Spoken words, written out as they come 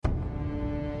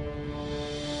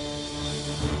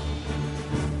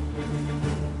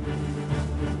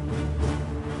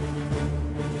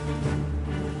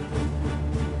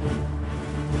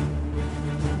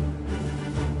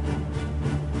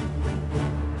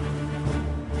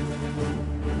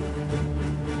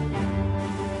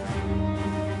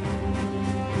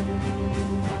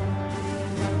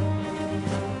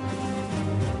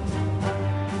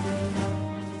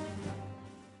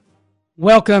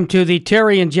Welcome to the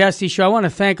Terry and Jesse Show. I want to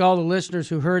thank all the listeners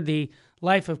who heard the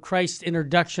Life of Christ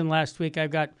introduction last week. I've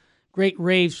got great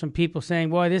raves from people saying,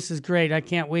 boy, this is great. I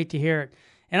can't wait to hear it.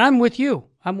 And I'm with you.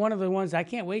 I'm one of the ones, I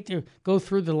can't wait to go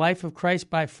through the Life of Christ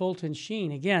by Fulton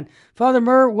Sheen. Again, Father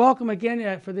Murr, welcome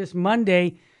again for this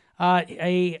Monday,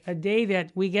 a day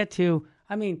that we get to,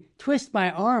 twist my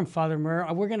arm, Father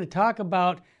Murr. We're going to talk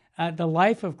about the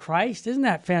life of Christ. Isn't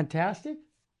that fantastic?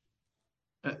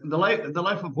 The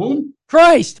life of whom?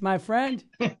 Christ, my friend.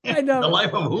 I know. The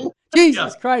life of who?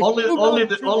 Jesus Christ. Only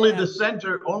the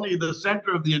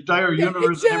center of the entire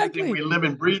universe, exactly. And everything we live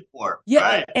and breathe for. Yeah,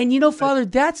 right. And Father,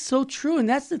 that's so true, and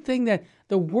that's the thing that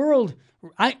the world,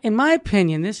 in my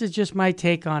opinion, this is just my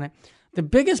take on it. The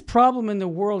biggest problem in the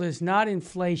world is not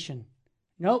inflation.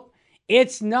 Nope,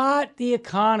 it's not the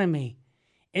economy.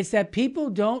 It's that people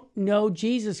don't know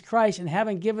Jesus Christ and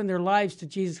haven't given their lives to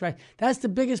Jesus Christ. That's the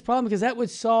biggest problem, because that would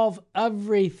solve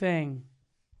everything.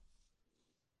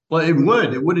 Well, it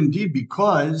would. It would indeed,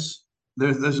 because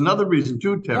there's another reason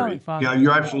too, Terry. Yeah,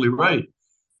 you're absolutely right.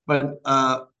 But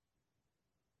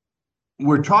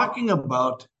we're talking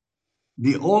about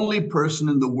the only person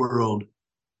in the world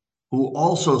who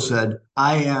also said,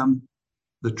 I am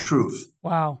the truth.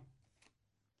 Wow.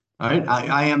 All right,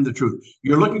 I am the truth.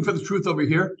 You're looking for the truth over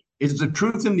here. Is the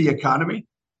truth in the economy?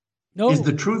 No. Is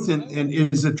the truth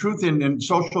in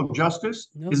social justice?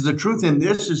 No. Is the truth in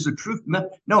this? Is the truth?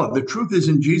 No, the truth is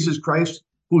in Jesus Christ,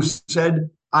 who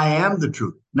said, I am the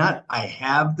truth. Not I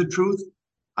have the truth.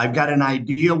 I've got an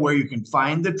idea where you can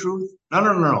find the truth.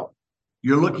 No.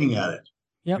 You're looking at it.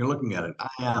 Yep. You're looking at it. I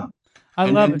am. I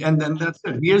love it. And then that's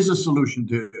it. He is the solution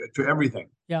to everything.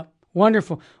 Yeah.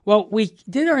 Wonderful. Well, we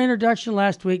did our introduction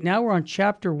last week. Now we're on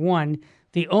chapter 1,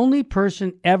 the only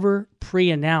person ever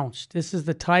pre-announced. This is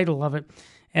the title of it.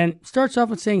 And it starts off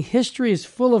with saying, history is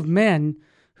full of men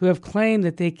who have claimed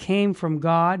that they came from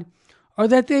God, or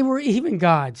that they were even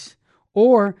gods,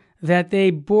 or that they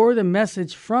bore the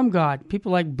message from God.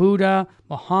 People like Buddha,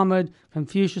 Muhammad,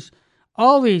 Confucius,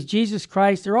 all these, Jesus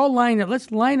Christ, they're all lined up.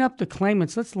 Let's line up the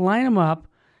claimants. Let's line them up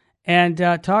and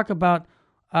talk about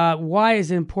why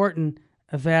is it important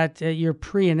that you're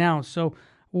pre-announced. So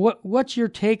what's your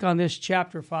take on this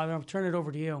chapter, Father? I'll turn it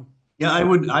over to you. Yeah, I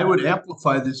would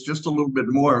amplify this just a little bit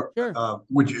more, sure.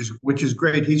 which is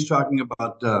great. He's talking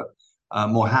about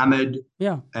Muhammad,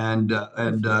 yeah, and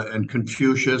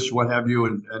Confucius, what have you,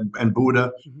 and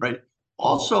Buddha, mm-hmm. right?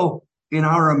 Also, in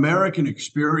our American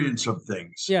experience of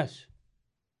things, yes,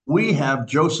 we have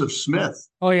Joseph Smith.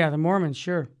 Oh yeah, the Mormons,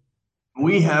 sure.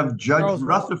 We have Judge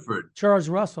Rutherford. Charles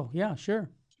Russell, yeah, sure.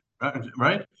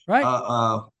 Right.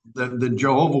 The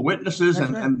Jehovah Witnesses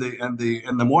and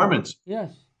the Mormons.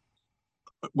 Yes.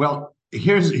 Well,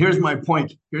 here's my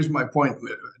point. Here's my point,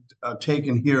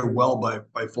 taken here well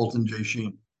by Fulton J.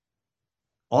 Sheen.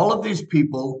 All of these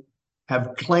people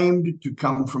have claimed to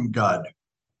come from God.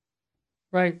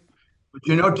 Right.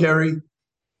 But Terry,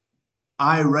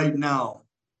 I right now,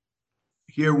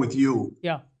 here with you,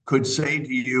 could say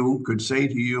to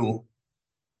you,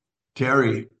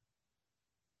 Terry,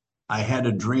 I had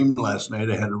a dream last night.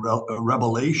 I had a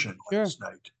revelation last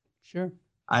night. Sure.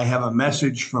 I have a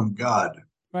message from God.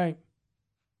 Right.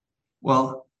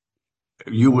 Well,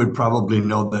 you would probably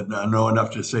know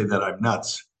enough to say that I'm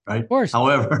nuts, right? Of course.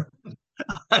 However,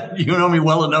 you know me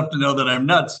well enough to know that I'm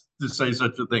nuts to say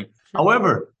such a thing. Sure.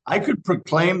 However, I could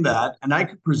proclaim that, and I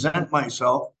could present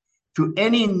myself to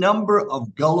any number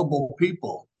of gullible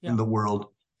people in the world,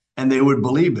 and they would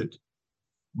believe it.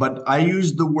 But I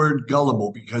use the word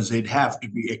gullible because they'd have to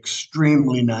be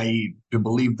extremely naive to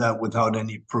believe that without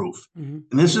any proof. Mm-hmm.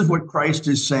 And this is what Christ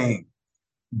is saying.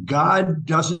 God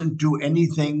doesn't do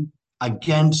anything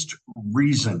against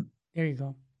reason. There you go.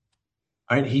 All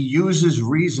right? He uses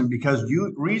reason because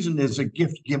reason is a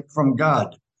gift from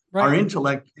God. Right. Our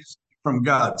intellect is from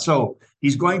God. So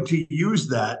he's going to use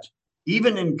that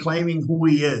even in claiming who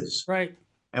he is. Right.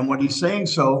 And when he's saying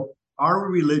so, our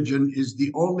religion is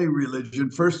the only religion,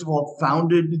 first of all,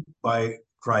 founded by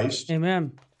Christ.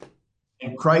 Amen.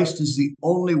 And Christ is the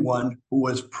only one who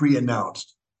was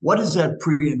pre-announced. What does that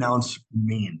pre-announce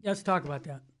mean? Let's talk about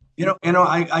that.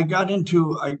 I got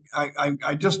into,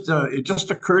 it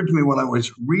just occurred to me when I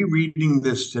was rereading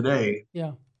this today.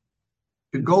 Yeah.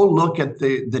 To go look at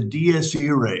the Dies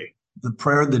Irae, the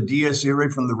prayer, the Dies Irae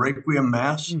from the Requiem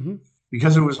Mass. Mm-hmm.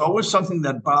 Because it was always something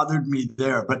that bothered me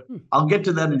there, but I'll get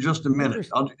to that in just a minute.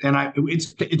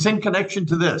 It's in connection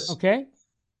to this. Okay.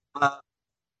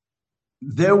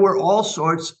 There were all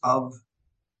sorts of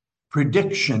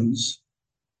predictions,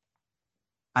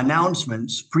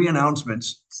 announcements,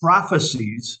 pre-announcements,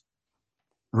 prophecies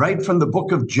right from the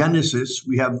book of Genesis,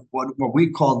 we have what we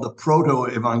call the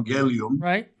proto-evangelium,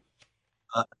 Right.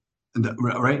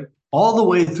 Right? All the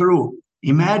way through.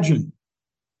 Imagine,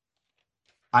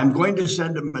 I'm going to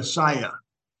send a Messiah.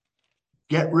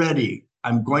 Get ready.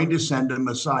 I'm going to send a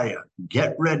Messiah.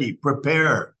 Get ready.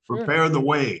 Prepare. Sure. Prepare the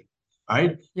way.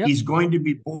 Right? Yep. He's going to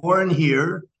be born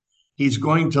here. He's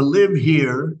going to live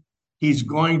here. He's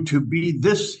going to be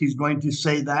this. He's going to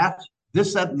say that,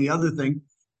 this, that, and the other thing.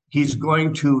 He's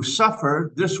going to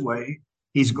suffer this way.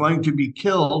 He's going to be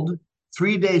killed.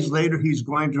 3 days later, he's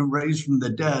going to raise from the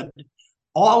dead.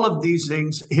 All of these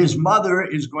things. His mother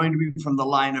is going to be from the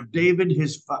line of David.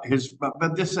 His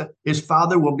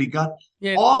father will be God.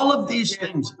 Yeah. All of these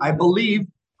things, I believe.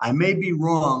 I may be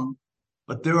wrong,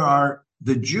 but there are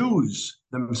the Jews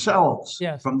themselves,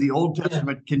 yes, from the Old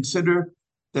Testament, consider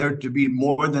there to be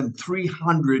more than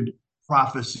 300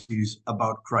 prophecies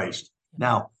about Christ.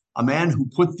 Now, a man who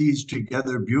put these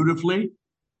together beautifully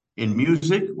in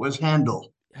music was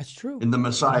Handel. That's true. In the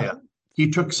Messiah. He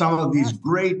took some of these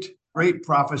great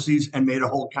prophecies and made a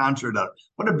whole concert of it.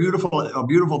 What a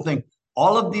beautiful thing.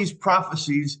 All of these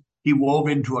prophecies he wove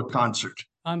into a concert.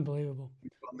 Unbelievable.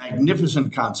 A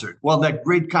magnificent concert. Well, that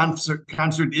great concert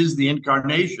is the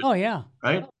incarnation. Oh, yeah.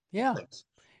 Right? Yeah.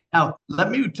 Now,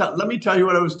 let me tell you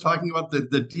what I was talking about, the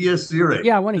Dies Irae.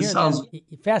 Yeah, I want to hear This sounds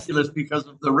ridiculous because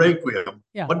of the Requiem.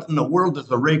 Yeah. What in the world does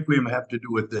the Requiem have to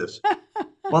do with this?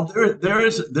 Well, there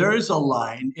is a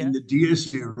line in the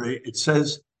Dies Irae. It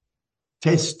says,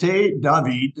 Teste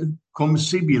David cum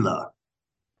Sibylla.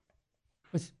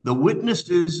 The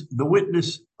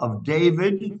witness of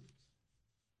David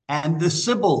and the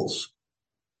Sibyls.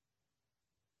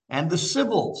 And the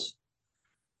Sibyls.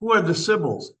 Who are the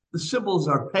Sibyls? The Sibyls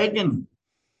are pagan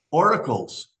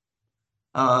oracles,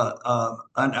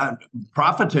 and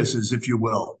prophetesses, if you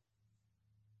will.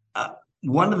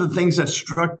 One of the things that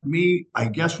struck me, I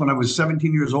guess, when I was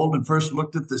 17 years old and first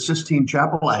looked at the Sistine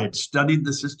Chapel, I had studied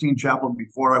the Sistine Chapel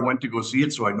before I went to go see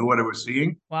it, so I knew what I was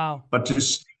seeing. Wow. But to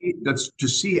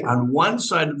see on one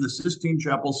side of the Sistine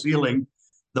Chapel ceiling,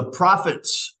 the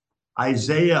prophets,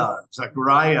 Isaiah,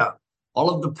 Zechariah, all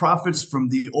of the prophets from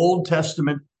the Old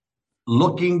Testament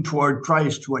looking toward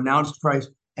Christ to announce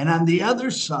Christ. And on the other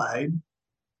side,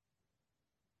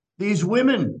 these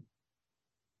women,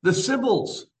 the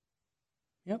Sibyls.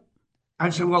 Yep.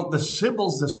 I said, well, the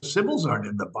Sibyls aren't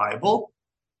in the Bible.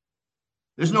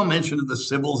 There's no mention of the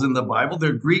Sibyls in the Bible.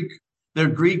 They're Greek.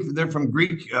 They're from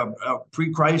Greek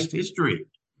pre-Christ history.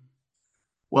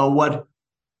 Well, what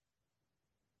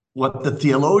the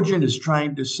theologian is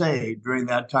trying to say during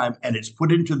that time, and it's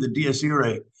put into the Dies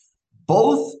Irae,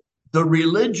 both the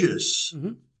religious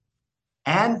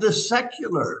and the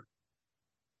secular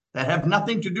that have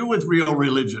nothing to do with real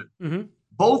religion,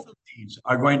 both of these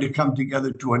are going to come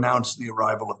together to announce the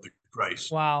arrival of the Christ.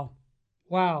 Wow.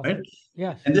 Right?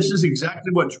 Yes. And this is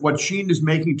exactly what Sheen is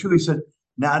making too. He said,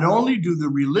 not only do the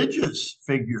religious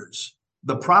figures,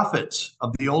 the prophets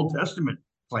of the Old Testament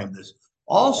claim this,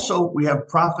 also we have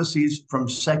prophecies from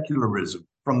secularism,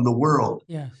 from the world,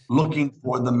 looking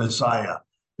for the Messiah.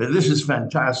 This is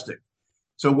fantastic.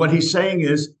 So what he's saying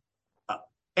is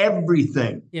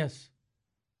everything,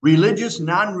 religious,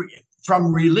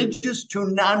 from religious to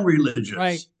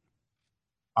non-religious,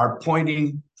 are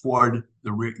pointing toward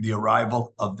the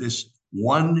arrival of this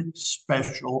one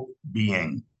special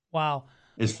being. Wow.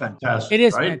 It's fantastic. It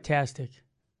is right? fantastic.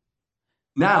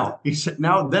 Now, he said,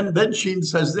 then Sheen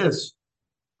says this.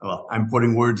 Well, I'm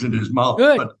putting words in his mouth,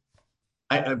 Good.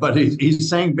 but he's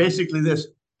saying basically this.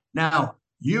 Now,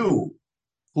 you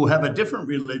who have a different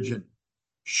religion,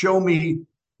 show me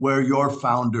where your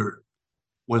founder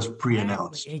was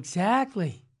pre-announced.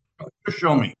 Exactly.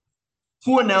 Show me.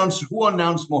 Who announced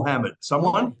Muhammad?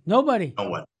 Someone? Nobody. No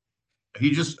one.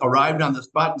 He just arrived on the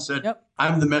spot and said,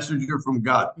 I'm the messenger from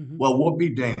God. Well, whoopee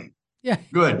dang. Yeah.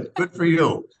 Good for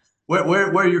you.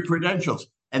 Where are your credentials?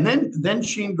 And then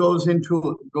Sheen goes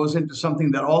into something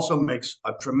that also makes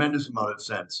a tremendous amount of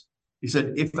sense. He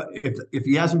said, if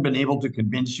he hasn't been able to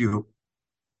convince you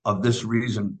of this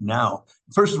reason now,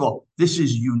 first of all, this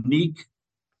is unique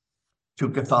to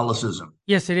Catholicism.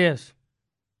 Yes, it is.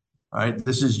 All right,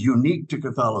 this is unique to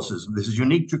Catholicism. This is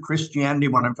unique to Christianity.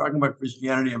 When I'm talking about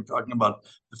Christianity, I'm talking about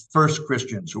the first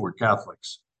Christians who were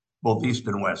Catholics, both East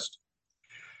and West.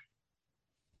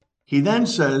 He then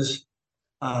says,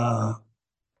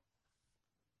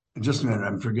 just a minute,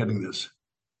 I'm forgetting this.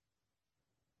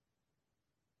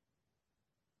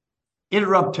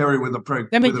 Interrupt Terry with a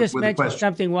Let me just mention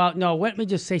something. Well, no, let me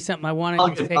just say something I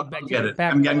wanted to say. I'll get it.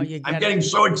 I'm getting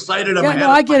so excited.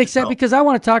 I get excited because I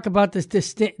want to talk about this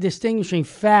distinguishing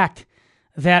fact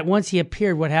that once he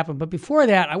appeared, what happened. But before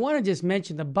that, I want to just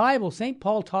mention the Bible. St.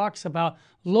 Paul talks about,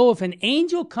 lo, if an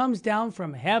angel comes down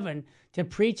from heaven to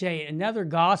preach another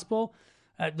gospel,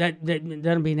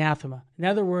 that'll be anathema. In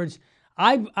other words,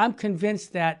 I'm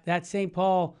convinced that St.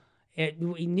 Paul,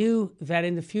 we knew that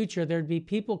in the future there'd be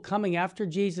people coming after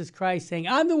Jesus Christ saying,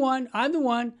 I'm the one, I'm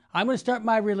going to start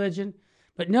my religion.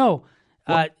 But no,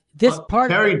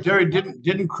 Terry,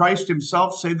 didn't Christ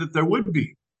himself say that there would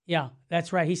be? Yeah,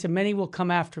 that's right. He said, many will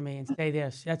come after me and say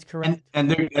this. That's correct.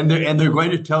 And they're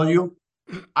going to tell you,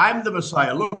 I'm the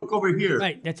Messiah. Look over here.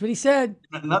 Right. That's what he said.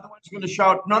 Another one's going to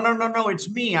shout, no, it's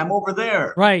me. I'm over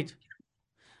there. Right.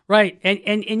 Right.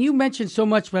 And you mentioned so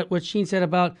much about what Sheen said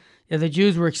about the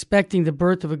Jews were expecting the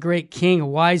birth of a great king, a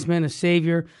wise man, a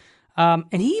savior. And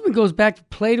he even goes back to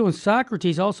Plato and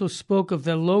Socrates also spoke of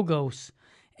the Logos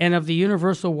and of the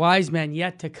universal wise man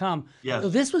yet to come. Yes. So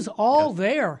this was all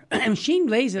there. And Sheen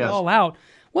lays it all out.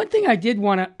 One thing I did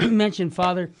want to mention,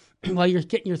 Father, while you're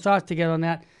getting your thoughts together on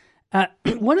that,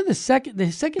 one of the second.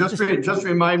 Just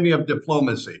remind me of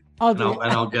diplomacy, and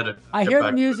I'll get it. I hear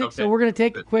the music, so we're going to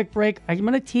take a quick break. I'm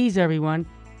going to tease everyone.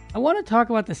 I want to talk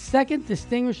about the second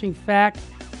distinguishing fact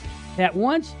that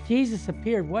once Jesus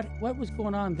appeared, what was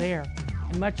going on there,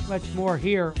 and much more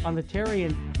here on the Terry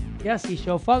and Jesse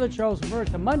Show. Father Charles Murr,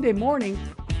 it's a Monday morning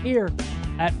here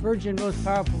at Virgin Most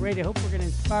Powerful Radio. I hope we're going to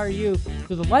inspire you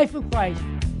to the life of Christ,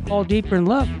 fall deeper in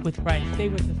love with Christ. Stay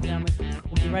with us, family.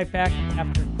 We'll be right back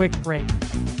after a quick break.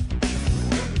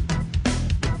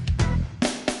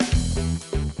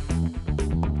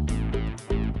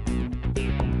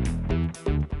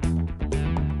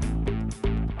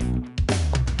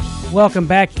 Welcome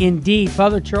back indeed.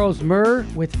 Father Charles Murr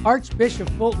with Archbishop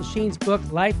Fulton Sheen's book,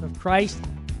 Life of Christ.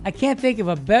 I can't think of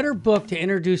a better book to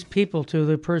introduce people to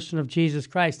the person of Jesus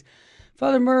Christ.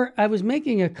 Father Murr, I was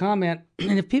making a comment,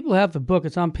 and if people have the book,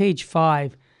 it's on page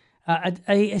 5.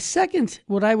 A second,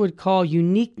 what I would call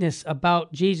uniqueness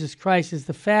about Jesus Christ is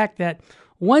the fact that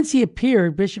once he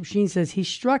appeared, Bishop Sheen says, he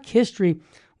struck history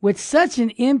with such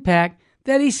an impact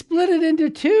that he split it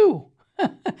into two,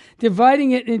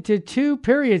 dividing it into two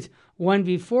periods, one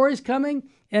before his coming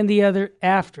and the other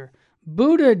after.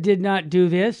 Buddha did not do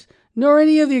this, nor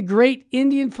any of the great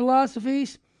Indian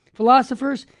philosophers,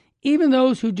 even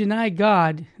those who deny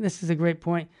God, this is a great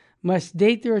point, must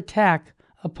date their attack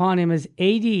upon him as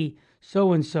AD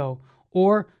so-and-so,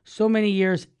 or so many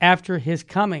years after his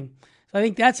coming. So I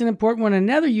think that's an important one.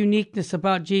 Another uniqueness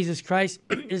about Jesus Christ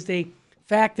is the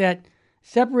fact that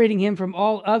separating him from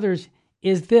all others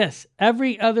is this.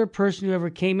 Every other person who ever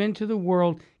came into the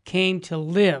world came to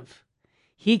live.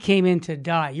 He came in to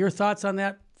die. Your thoughts on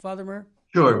that, Father Murr?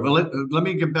 Sure. Well, let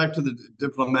me get back to the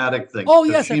diplomatic thing. Oh,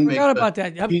 yes, I forgot about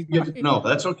that. No,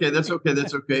 that's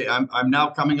okay. I'm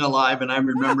now coming alive, and I'm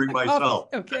remembering myself.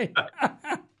 Okay.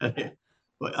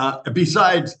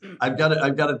 Besides, I've got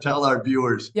to tell our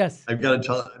viewers. Yes. I've got to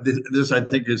tell this. I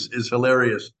think is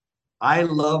hilarious. I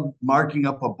love marking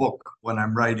up a book when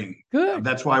I'm writing. Good.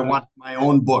 That's why I want my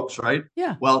own books, right?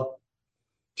 Yeah. Well,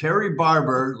 Terry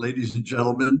Barber, ladies and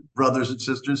gentlemen, brothers and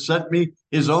sisters, sent me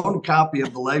his own copy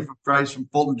of The Life of Christ from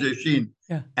Fulton J. Sheen.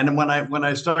 Yeah. And when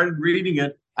I started reading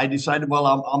it, I decided, well,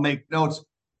 I'll make notes.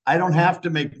 I don't have to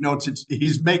make notes.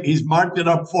 He's marked it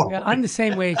up for me. I'm the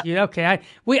same way as you. Okay,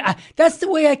 that's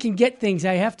the way I can get things.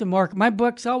 I have to mark. My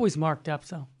book's always marked up.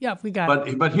 So yeah, we got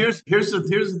it. But here's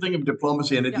the thing of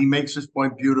diplomacy, and he makes this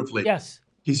point beautifully. Yes.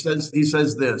 He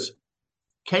says this.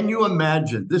 Can you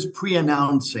imagine this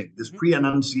pre-announcing, this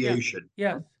pre-annunciation?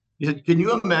 Yeah. He said, can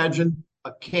you imagine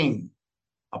a king,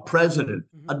 a president,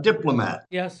 a diplomat,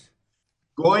 yes,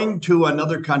 going to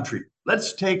another country?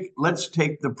 Let's take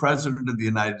the president of the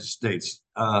United States.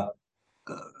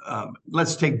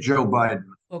 Let's take Joe Biden.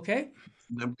 Okay.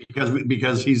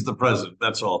 Because he's the president.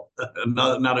 That's all.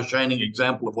 Not a shining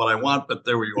example of what I want, but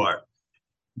there you are.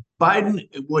 Biden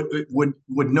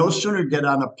would no sooner get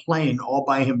on a plane all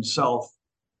by himself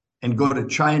and go to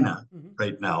China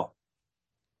right now.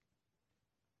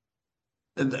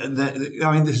 I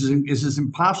mean, this is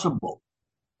impossible.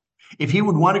 If he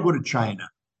would want to go to China,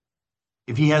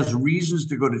 if he has reasons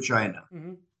to go to China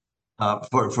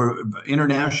for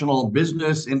international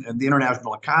business and the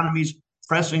international economies,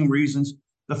 pressing reasons,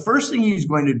 the first thing he's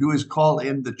going to do is call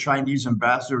in the Chinese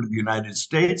ambassador to the United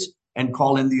States and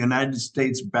call in the United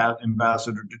States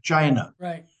ambassador to China,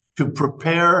 right, to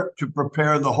prepare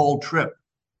the whole trip.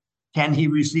 Can he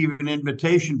receive an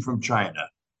invitation from China?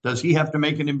 Does he have to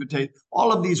make an invitation?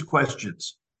 All of these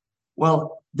questions.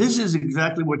 Well, this is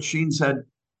exactly what Sheen said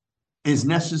is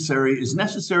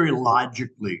necessary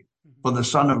logically for the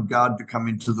Son of God to come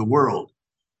into the world.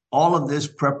 All of this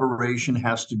preparation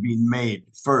has to be made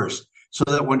first. so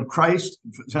that when Christ,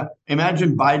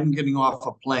 imagine Biden getting off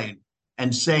a plane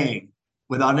and saying,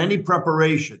 without any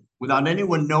preparation, without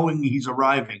anyone knowing he's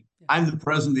arriving, I'm the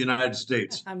president of the United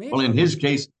States. Well, in his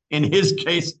case, in his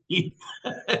case,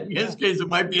 it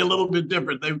might be a little bit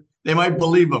different. They might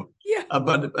believe him. Yeah.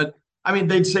 But I mean,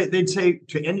 they'd say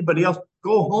to anybody else,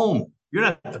 go home. You're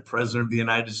not the president of the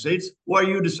United States. Who are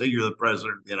you to say you're the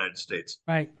president of the United States?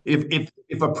 Right.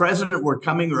 If a president were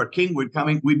coming or a king were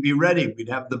coming, we'd be ready. We'd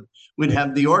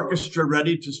have the orchestra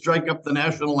ready to strike up the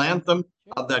national anthem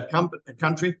of that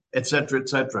country, et cetera, et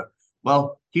cetera.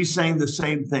 Well, he's saying the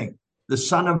same thing. The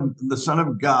Son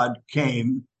of God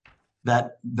came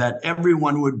that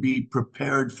everyone would be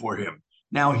prepared for him.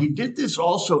 Now, he did this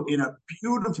also in a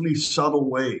beautifully subtle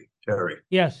way, Terry.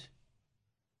 Yes.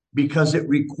 Because it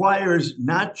requires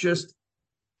not just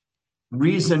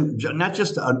reason, not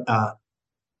just a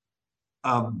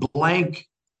blank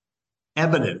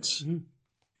evidence. Mm-hmm.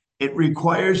 It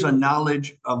requires a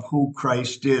knowledge of who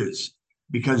Christ is,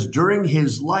 because during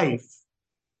his life,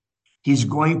 he's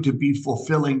going to be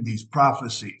fulfilling these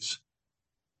prophecies,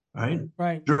 right?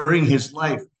 Right. During his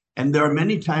life. And there are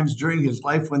many times during his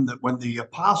life when the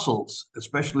apostles,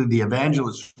 especially the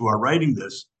evangelists who are writing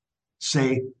this,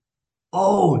 say,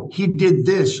 oh, he did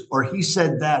this or he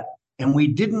said that. And we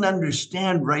didn't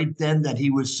understand right then that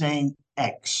he was saying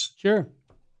X. Sure.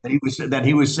 That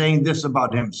he was saying this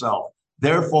about himself,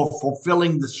 therefore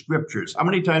fulfilling the scriptures. How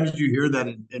many times do you hear that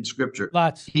in scripture?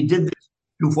 Lots. He did this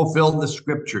to fulfill the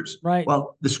scriptures. Right.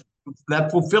 Well,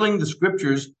 that fulfilling the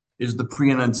scriptures is the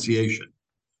pre-annunciation.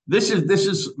 This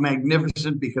is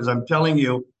magnificent, because I'm telling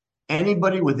you,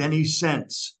 anybody with any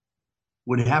sense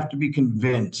would have to be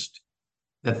convinced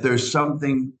that there's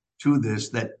something to this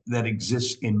that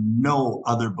exists in no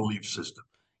other belief system.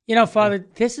 You know, Father,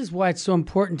 this is why it's so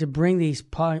important to bring these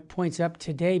points up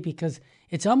today, because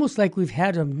it's almost like we've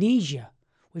had amnesia.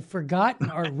 We've forgotten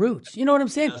our roots. You know what I'm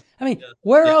saying? Yes, I mean, yes,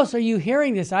 where yes. else are you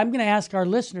hearing this? I'm going to ask our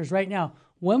listeners right now,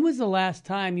 when was the last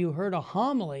time you heard a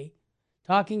homily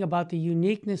talking about the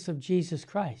uniqueness of Jesus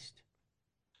Christ?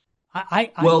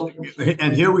 Well,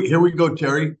 and here we go,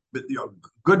 Terry.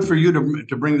 Good for you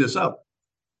to bring this up.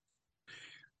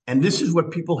 And this is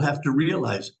what people have to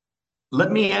realize.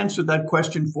 Let me answer that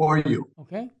question for you.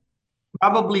 Okay.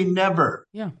 Probably never.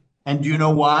 Yeah. And do you know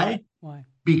why? Why?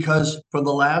 Because for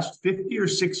the last 50 or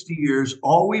 60 years,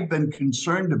 all we've been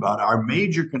concerned about, our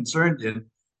major concern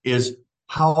is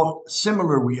how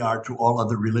similar we are to all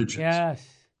other religions. Yes.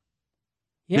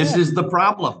 This is the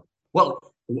problem.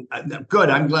 Well, good.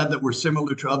 I'm glad that we're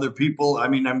similar to other people. I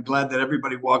mean, I'm glad that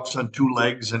everybody walks on two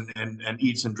legs and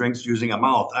eats and drinks using a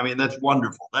mouth. I mean, that's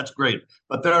wonderful. That's great.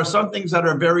 But there are some things that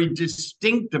are very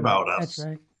distinct about us. That's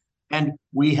right. And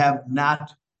we have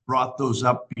not brought those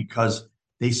up because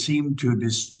they seem to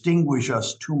distinguish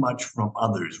us too much from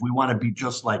others. We want to be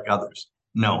just like others.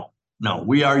 No,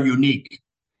 we are unique.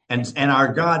 And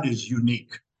our God is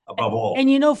unique above all. And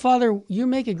you know, Father, you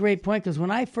make a great point, because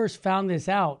when I first found this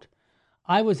out,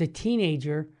 I was a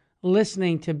teenager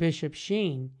listening to Bishop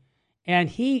Sheen, and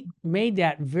he made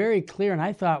that very clear. And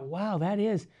I thought, wow,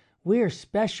 we are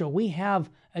special. We have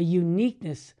a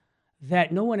uniqueness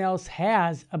that no one else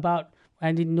has about,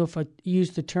 I didn't know if I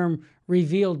used the term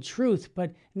revealed truth,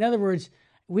 but in other words,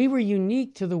 we were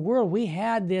unique to the world. We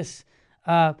had this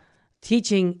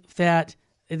teaching that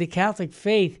the Catholic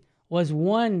faith was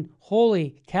one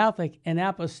holy Catholic and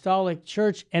apostolic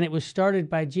church, and it was started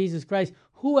by Jesus Christ.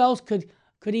 Who else could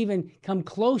even come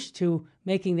close to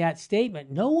making that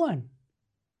statement? No one.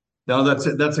 No, that's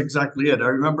it. That's exactly it. I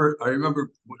remember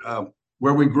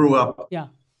where we grew up. Yeah.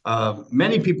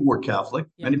 Many people were Catholic.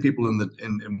 Yeah. Many people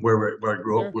in where I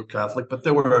grew up were Catholic, but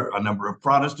there were a number of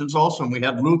Protestants also, and we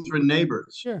had Lutheran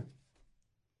neighbors. Sure.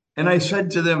 And I said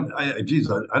to them, I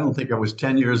don't think I was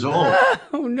 10 years old.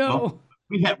 Oh no.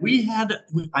 I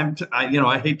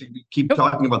hate to keep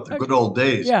talking about the good old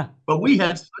days, but we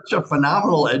had such a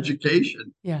phenomenal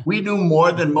education. Yeah. We knew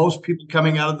more than most people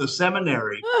coming out of the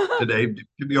seminary today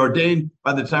to be ordained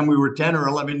by the time we were 10 or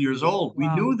 11 years old. We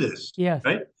knew this,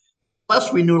 right?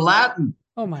 Plus, we knew Latin.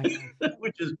 Oh my God.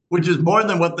 which is more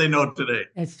than what they know today.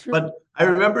 That's true. But I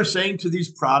remember saying to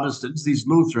these Protestants, these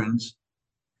Lutherans,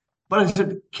 but I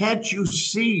said, can't you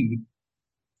see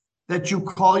that you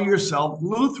call yourself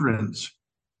Lutherans?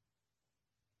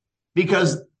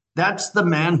 Because that's the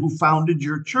man who founded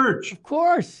your church. Of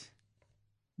course.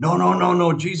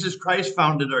 No. Jesus Christ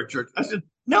founded our church. I said,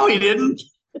 no, he didn't.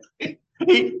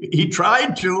 he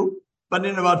tried to, but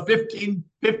in about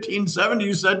 1570,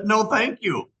 you said, no, thank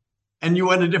you. And you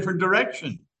went a different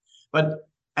direction.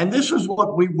 And this was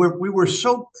what we were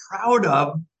so proud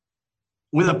of,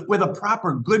 with a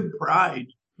proper good pride,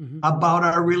 about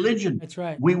our religion. That's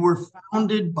right. We were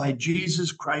founded by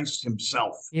Jesus Christ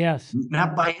himself. Yes.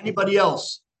 Not by anybody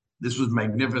else. This was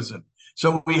magnificent.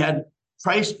 So we had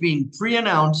Christ being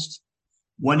pre-announced.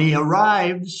 When he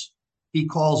arrives, he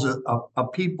calls a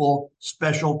people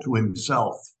special to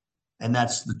himself. And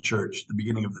that's the church, the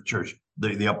beginning of the church,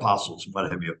 the apostles,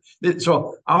 what have you.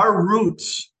 So our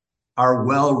roots are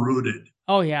well-rooted.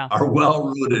 Oh, yeah. Are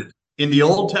well-rooted in the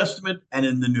Old Testament and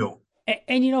in the New.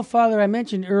 And Father, I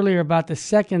mentioned earlier about the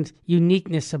second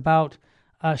uniqueness about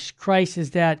Christ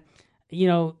is that,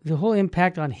 the whole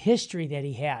impact on history that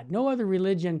he had. No other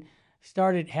religion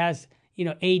has,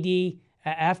 AD,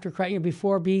 after Christ,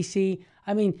 before BC.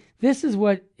 I mean, this is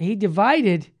what he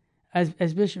divided,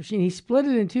 as Bishop Sheen, he split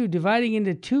it in two, dividing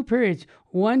into two periods,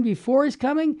 one before his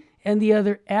coming and the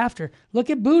other after. Look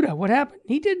at Buddha. What happened?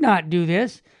 He did not do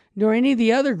this, nor any of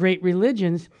the other great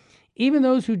religions. Even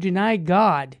those who deny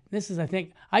God. This is, I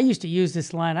think, I used to use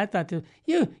this line. I thought,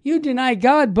 you deny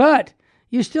God, but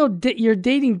you're still you're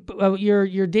dating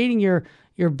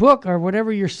your book or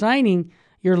whatever you're signing,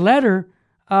 your letter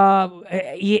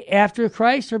after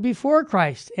Christ or before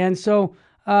Christ. And so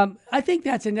I think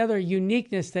that's another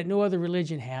uniqueness that no other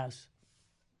religion has.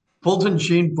 Fulton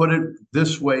Sheen put it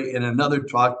this way in another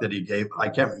talk that he gave. I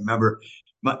can't remember.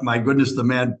 My goodness, the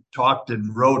man talked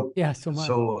and wrote so much.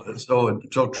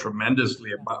 so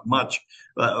tremendously much.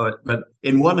 But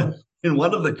in one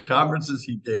of the conferences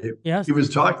he gave, he was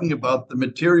talking about the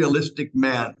materialistic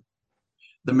man,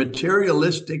 the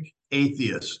materialistic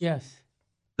atheist. Yes.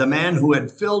 The man who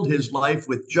had filled his life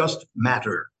with just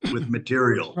matter, with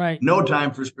material. Right. No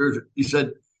time for spiritual. He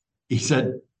said,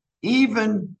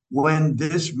 even when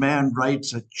this man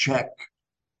writes a check.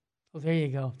 Oh, there you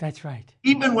go. That's right.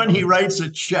 Even when he writes a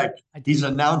check, he's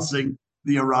announcing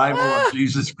the arrival of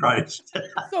Jesus Christ.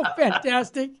 So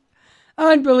fantastic.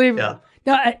 Unbelievable.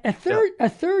 Yeah. Now, a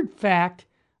third fact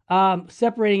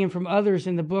separating him from others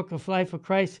in the book of Life of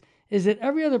Christ is that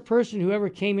every other person who ever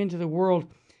came into the world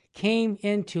came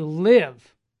in to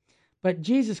live, but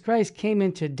Jesus Christ came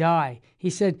in to die. He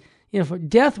said, for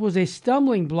death was a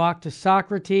stumbling block to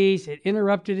Socrates. It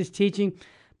interrupted his teaching.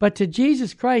 But to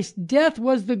Jesus Christ, death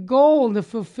was the goal and the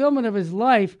fulfillment of his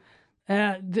life.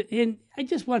 And I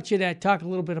just want you to talk a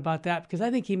little bit about that because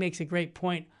I think he makes a great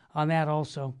point on that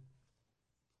also.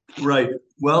 Right.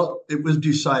 Well, it was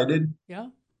decided. Yeah.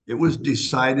 It was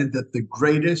decided that the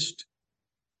greatest.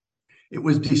 It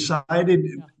was decided.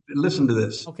 Yeah. Listen to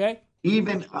this. Okay.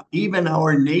 Even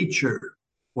our nature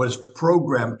was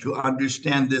programmed to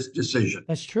understand this decision.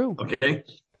 That's true. Okay.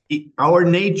 Our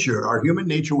human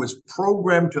nature was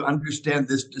programmed to understand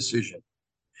this decision.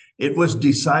 It was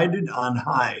decided on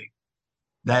high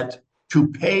that to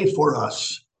pay for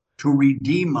us, to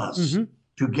redeem us,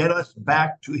 to get us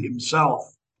back to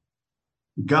himself,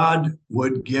 God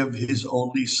would give his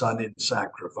only son in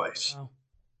sacrifice. Wow.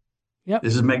 Yep.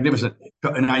 This is magnificent.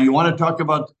 Now you want to talk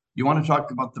about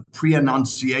the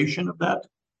pre-annunciation of that?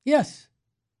 Yes.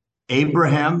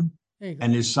 Abraham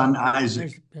and his son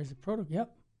Isaac. There's a protocol.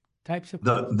 Yep. Types of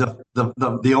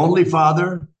the only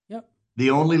father,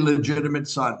 the only legitimate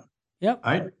son. Yep.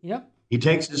 Right? Yep. He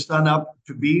takes his son up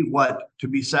to be what? To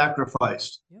be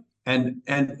sacrificed. Yep. And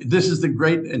this is the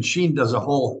great, and Sheen does a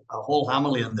whole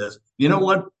homily on this. You know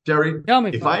what, Terry? Tell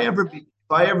me. If I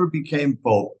ever became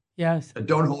Pope, yes.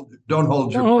 Don't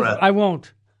hold your breath. I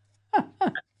won't.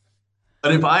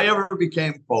 But if I ever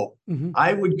became Pope,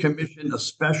 I would commission a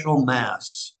special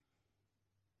mass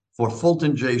for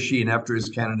Fulton J. Sheen after his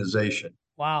canonization.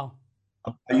 Wow.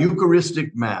 A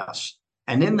Eucharistic mass.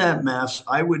 And in that mass,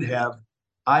 I would have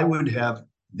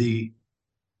the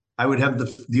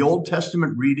Old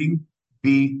Testament reading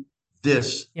be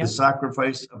this, the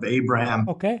sacrifice of Abraham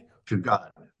to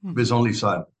God, of his only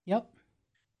son. Yep.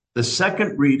 The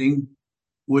second reading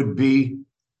would be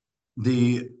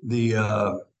the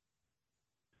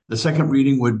second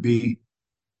reading would be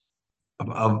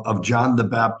of John the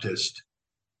Baptist.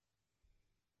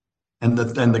 And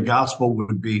the gospel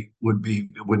would be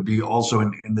also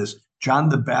in this. John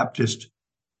the Baptist,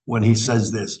 when he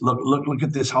says this, look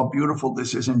at this, how beautiful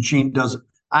this is. And Sheen does,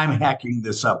 I'm hacking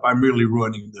this up. I'm really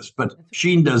ruining this. But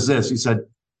Sheen does this. He said,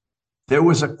 there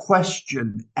was a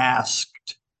question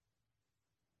asked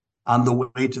on the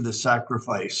way to the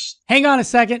sacrifice. Hang on a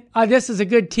second. This is a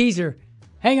good teaser.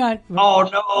 Hang on. Oh,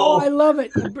 no. Oh, I love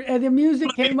it. The music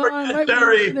came on. Right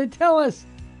when they tell us.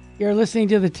 You're listening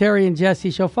to the Terry and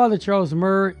Jesse Show. Father Charles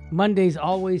Murr, Mondays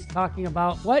always talking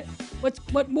about what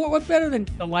better than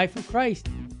the life of Christ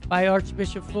by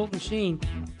Archbishop Fulton Sheen.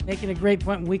 Making a great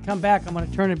point. When we come back, I'm going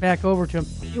to turn it back over to him.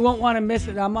 You won't want to miss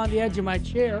it. I'm on the edge of my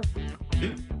chair.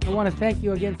 I want to thank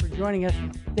you again for joining us.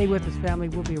 Stay with us, family.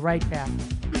 We'll be right back.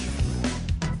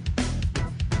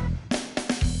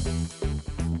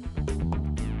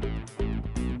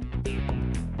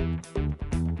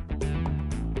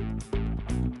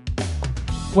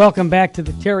 Welcome back to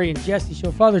the Terry and Jesse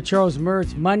Show. Father Charles Murr,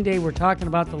 it's Monday. We're talking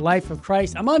about the life of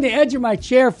Christ. I'm on the edge of my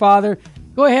chair, Father.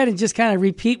 Go ahead and just kind of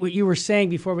repeat what you were saying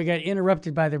before we got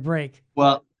interrupted by the break.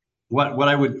 Well, what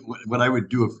I would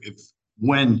do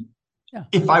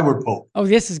if I were Pope. Oh,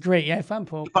 this is great. Yeah, if I'm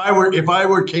Pope. If I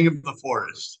were King of the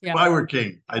Forest, yeah. If I were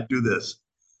King, I'd do this.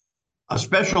 A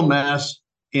special mass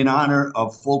in honor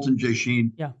of Fulton J.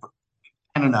 Sheen,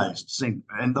 canonized saint.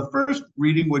 And the first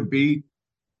reading would be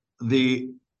the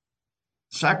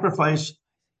sacrifice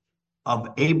of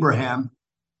Abraham,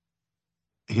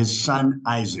 his son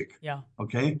Isaac. Yeah.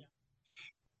 Okay.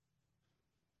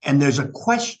 And there's a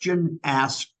question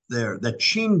asked there that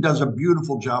Sheen does a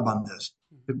beautiful job on this.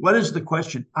 But what is the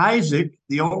question? Isaac,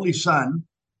 the only son,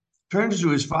 turns to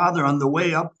his father on the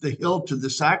way up the hill to the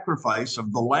sacrifice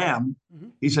of the lamb. Mm-hmm.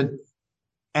 He said,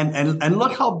 and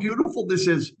look how beautiful this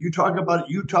is. You talk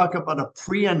about a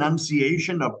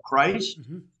pre-annunciation of Christ.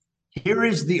 Mm-hmm. Here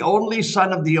is the only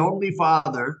son of the only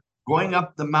father going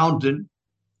up the mountain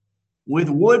with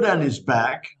wood on his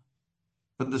back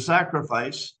for the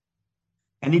sacrifice.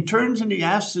 And he turns and he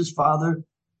asks his father,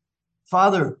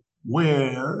 Father,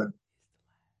 where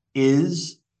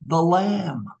is the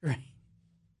lamb? Right.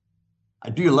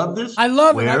 Do you love this? I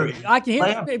love it. I can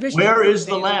hear it. Where is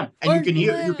the lamb? And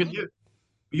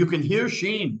you can hear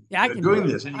Sheen doing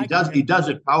this, and he does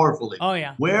it powerfully. Oh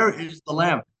yeah. Where is the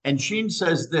lamb? And Sheen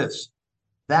says this: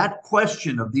 that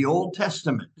question of the Old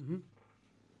Testament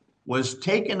was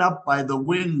taken up by the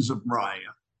winds of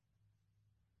Moriah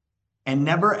and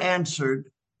never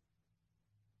answered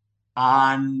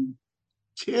until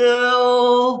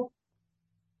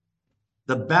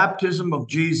the baptism of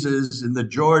Jesus in the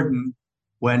Jordan,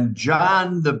 when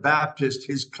John the Baptist,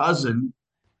 his cousin,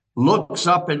 looks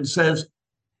up and says,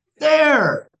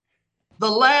 there, the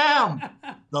Lamb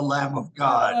of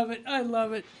God. I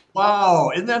love it.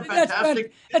 Wow, isn't that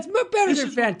fantastic? That's better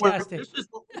than fantastic.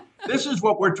 This is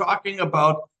what we're talking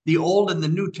about, the Old and the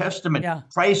New Testament,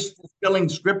 Christ fulfilling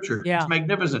Scripture. Yeah. It's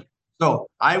magnificent. So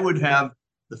I would have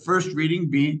the first reading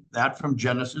be that from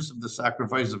Genesis of the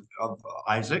sacrifice of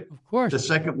Isaac. Of course. The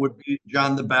second would be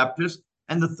John the Baptist.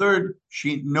 And the third,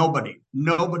 nobody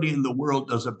in the world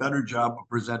does a better job of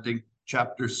presenting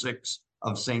chapter 6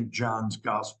 of St. John's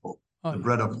Gospel, the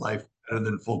bread of life, better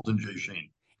than Fulton J. Sheen.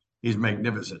 He's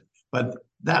magnificent. But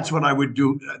that's what I would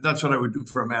do. That's what I would do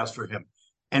for a mass for him.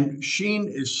 And Sheen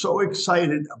is so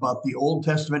excited about the Old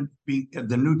Testament being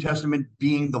the New Testament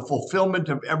being the fulfillment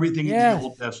of everything in the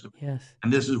Old Testament. Yes.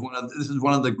 And this is one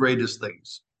of the greatest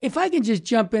things. If I can just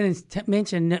jump in and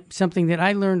mention something that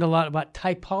I learned a lot about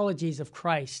typologies of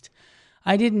Christ.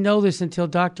 I didn't know this until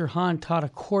Dr. Hahn taught a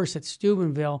course at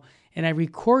Steubenville, and I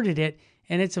recorded it,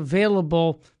 and it's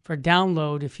available for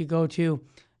download if you go to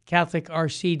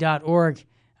catholicrc.org.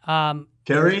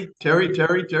 Terry,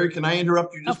 can I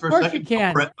interrupt you just for a second? Of course you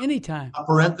can, anytime. A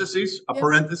parenthesis?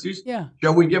 Yeah.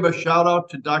 Shall we give a shout out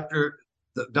to Dr.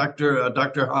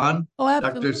 Hahn? Oh,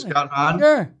 absolutely. Dr. Scott Hahn?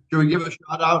 Sure. Should we give a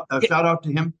shout out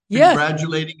to him? Yes.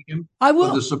 Congratulating him I will.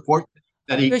 for the support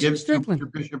that he Bishop gives Strickland. to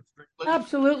Bishop Strickland?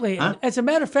 Absolutely. Huh? As a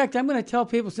matter of fact, I'm going to tell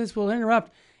people, since we'll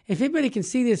interrupt, if anybody can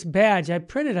see this badge, I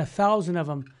printed 1,000 of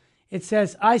them. It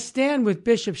says, I stand with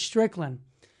Bishop Strickland.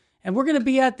 And we're going to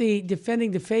be at the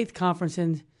Defending the Faith conference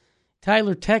in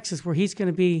Tyler, Texas, where he's going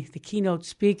to be the keynote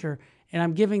speaker. And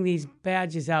I'm giving these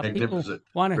badges out. People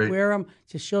want to wear them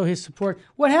to show his support.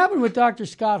 What happened with Dr.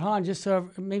 Scott Hahn, just so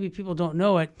maybe people don't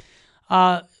know it,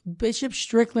 Bishop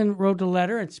Strickland wrote a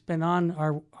letter. It's been on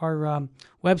our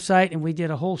website, and we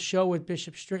did a whole show with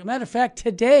Bishop Strickland. Matter of fact,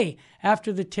 today,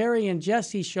 after the Terry and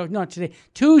Jesse show,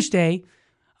 Tuesday,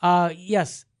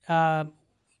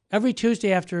 every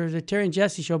Tuesday after the Terry and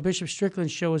Jesse show, Bishop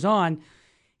Strickland's show is on.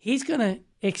 He's going to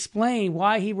explain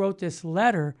why he wrote this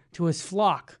letter to his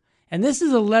flock. And this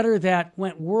is a letter that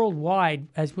went worldwide,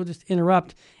 as we'll just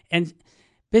interrupt. And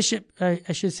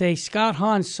Scott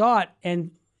Hahn saw it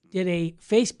and did a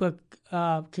Facebook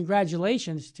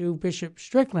congratulations to Bishop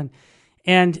Strickland.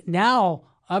 And now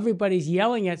everybody's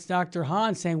yelling at Dr.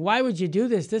 Hahn saying, why would you do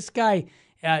this? This guy,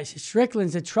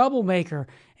 Strickland's a troublemaker.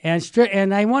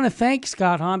 And I want to thank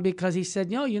Scott Hahn because he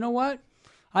said, you know what?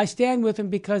 I stand with him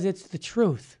because it's the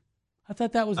truth. I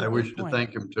thought that was a good point. I wish to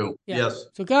thank him too. Yeah. Yes.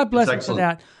 So God bless him for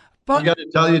that. But I got to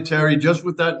tell you, Terry, just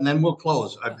with that, and then we'll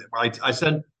close. I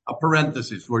said a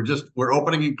parenthesis. We're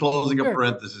opening and closing a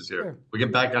parenthesis here. Sure. We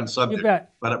get back on subject. You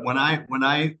bet. But when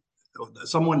I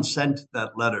someone sent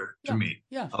that letter to Yeah. me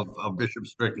Yeah. of Bishop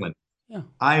Strickland. Yeah.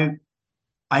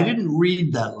 I didn't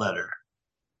read that letter.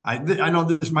 I know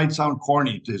this might sound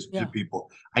corny to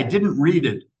people. I didn't read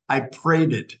it. I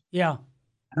prayed it. Yeah.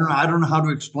 I don't know how to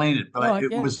explain it, but No,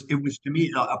 it was to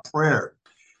me a prayer.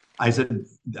 I said,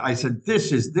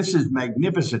 this is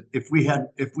magnificent. If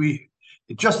we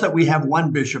just that we have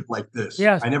one bishop like this.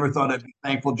 Yes. I never thought I'd be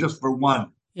thankful just for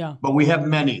one. Yeah. But we have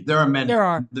many. There are many. There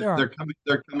are. They're coming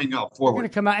out They're forward. going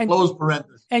to come out. And, close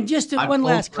parenthesis. And just I'd one close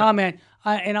last comment,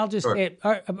 and I'll just Sure. say it.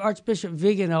 Archbishop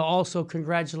Vigano also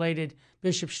congratulated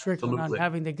Bishop Strickland Absolutely. on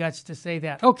having the guts to say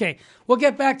that. Okay, we'll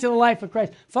get back to the life of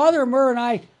Christ. Father Murr and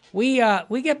I,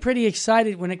 we get pretty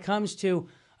excited when it comes to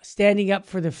standing up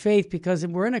for the faith, because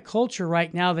we're in a culture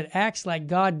right now that acts like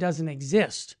God doesn't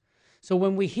exist. So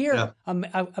when we hear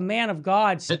a man of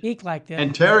God speak like this,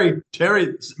 And Terry,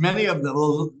 many of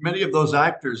those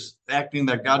actors acting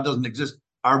that God doesn't exist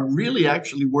are really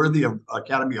actually worthy of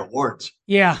Academy Awards.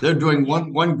 Yeah, they're doing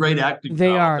one great acting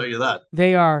job. I'll tell you that.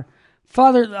 They are.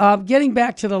 Father, getting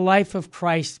back to the life of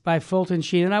Christ by Fulton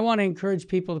Sheen, and I want to encourage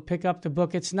people to pick up the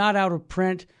book. It's not out of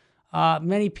print.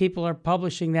 Many people are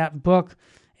publishing that book.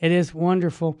 It is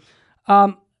wonderful.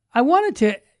 I wanted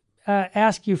to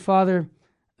ask you, Father,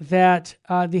 that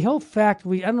the whole fact,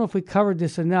 I don't know if we covered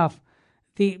this enough,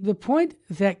 the point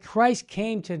that Christ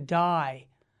came to die,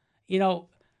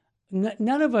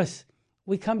 none of us,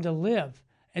 we come to live.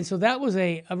 And so that was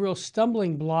a real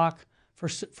stumbling block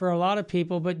for a lot of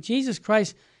people. But Jesus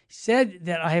Christ said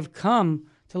that I have come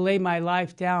to lay my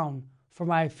life down for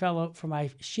my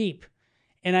sheep.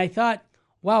 And I thought,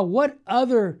 wow, what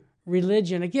other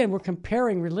religion, again, we're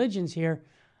comparing religions here,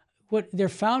 what their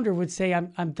founder would say,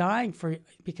 I'm dying for you,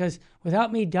 because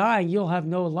without me dying, you'll have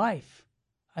no life.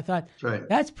 I thought,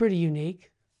 that's pretty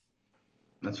unique.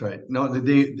 That's right. No,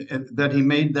 that he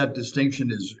made that distinction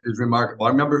is remarkable. I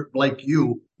remember, like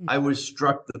you, I was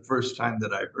struck the first time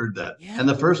that I heard that. Yeah. And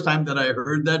the first time that I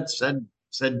heard that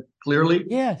said clearly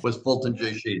was Fulton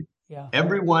J. Sheen. Yeah.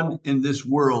 Everyone in this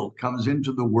world comes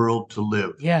into the world to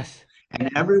live. Yes. And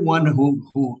everyone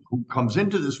who comes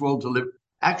into this world to live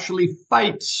actually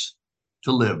fights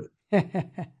to live.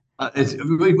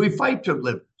 We fight to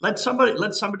live. Let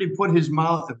somebody put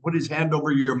his hand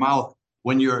over your mouth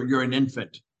when you're an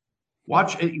infant.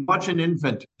 Watch an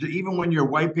infant. Even when you're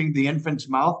wiping the infant's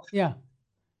mouth,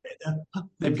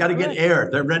 they've got to get air.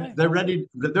 They're ready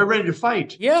to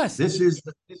fight. Yes. This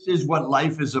is what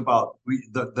life is about.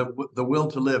 The will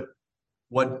to live.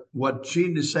 What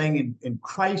Sheen is saying in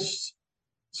Christ's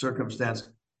circumstance,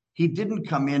 he didn't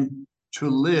come in to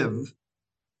live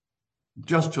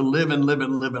just to live and live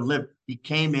and live and live. He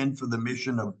came in for the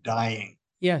mission of dying.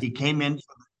 Yes. He came in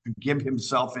to give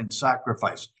himself in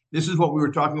sacrifice. This is what we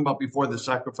were talking about before, the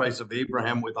sacrifice of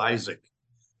Abraham with Isaac.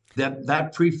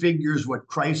 That prefigures what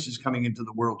Christ is coming into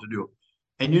the world to do.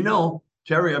 And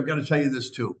Terry, I've got to tell you this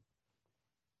too.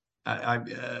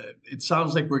 It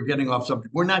sounds like we're getting off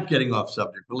subject. We're not getting off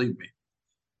subject, believe me.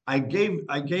 I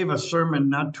gave a sermon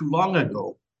not too long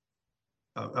ago,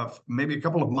 maybe a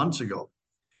couple of months ago,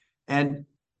 and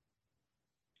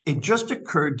it just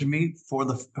occurred to me for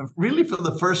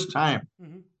the first time.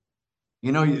 Mm-hmm.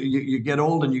 You get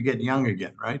old and you get young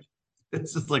again, right?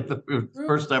 It's just like the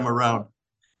first time around.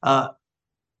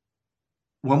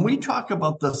 When we talk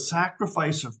about the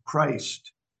sacrifice of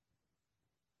Christ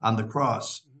on the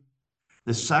cross,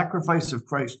 the sacrifice of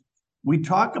Christ, we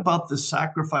talk about the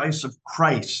sacrifice of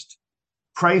Christ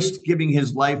giving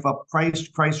his life up, Christ,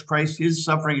 his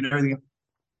suffering and everything.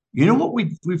 You know what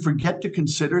we forget to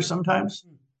consider sometimes?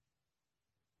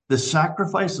 The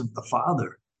sacrifice of the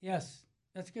Father. Yes,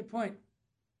 that's a good point.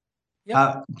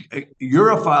 Yep. You're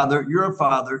a father,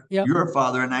 Yep. You're a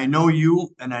father, and I know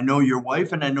you, and I know your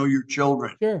wife, and I know your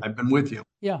children. Sure. I've been with you.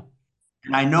 Yeah.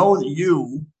 And I know that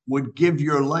you would give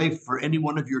your life for any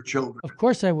one of your children. Of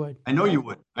course I would. I know you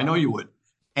would.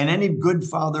 And any good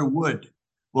father would.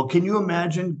 Well, can you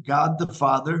imagine God the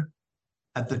Father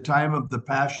at the time of the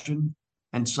passion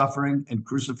and suffering and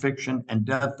crucifixion and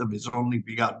death of his only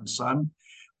begotten Son?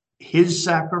 His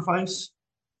sacrifice?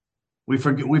 We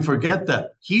forget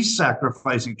that he's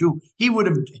sacrificing too.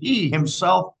 He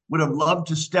himself would have loved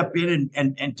to step in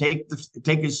and take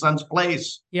his Son's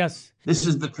place. Yes. This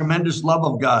is the tremendous love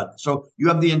of God. So you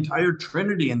have the entire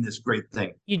Trinity in this great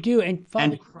thing. You do. And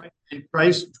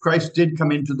Christ did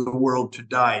come into the world to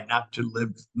die, not to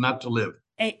live.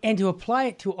 And to apply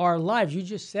it to our lives. You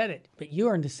just said it, but you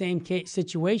are in the same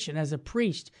situation as a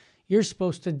priest. You're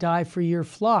supposed to die for your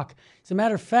flock. As a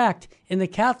matter of fact, in the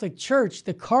Catholic Church,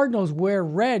 the cardinals wear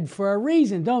red for a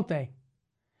reason, don't they?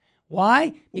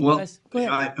 Why? Well, Because go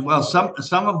ahead.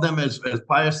 some of them, as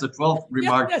Pius XII Yeah,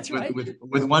 remarked that's right.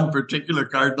 with one particular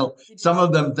cardinal, some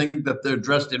of them think that they're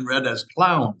dressed in red as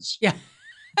clowns. Yeah,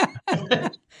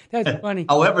 that's funny.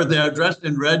 However, they are dressed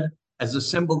in red as a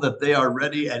symbol that they are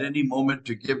ready at any moment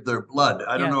to give their blood.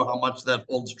 I don't Yeah. know how much that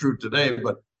holds true today,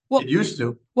 but Well, it used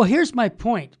to. Well, here's my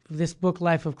point of this book,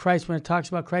 Life of Christ, when it talks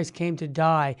about Christ came to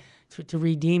die to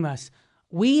redeem us.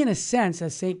 We, in a sense,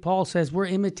 as St. Paul says, we're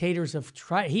imitators of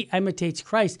Christ. He imitates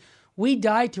Christ. We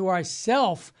die to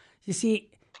ourself. You see,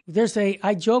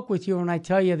 I joke with you when I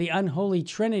tell you the unholy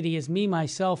Trinity is me,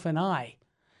 myself, and I.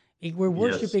 We're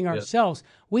worshiping ourselves.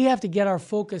 We have to get our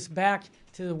focus back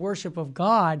to the worship of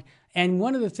God. And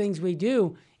one of the things we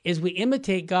do is we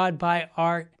imitate God by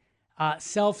our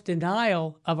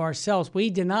self-denial of ourselves. We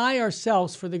deny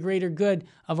ourselves for the greater good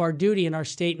of our duty and our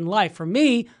state in life. For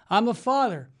me, I'm a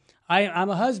father. I'm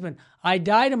a husband. I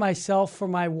die to myself for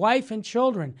my wife and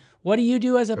children. What do you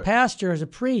do as a pastor, as a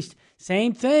priest?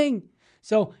 Same thing.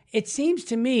 So it seems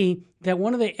to me that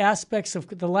one of the aspects of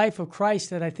the life of Christ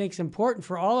that I think is important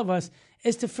for all of us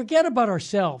is to forget about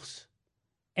ourselves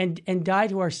and die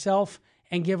to ourselves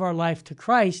and give our life to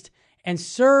Christ and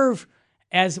serve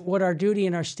as what our duty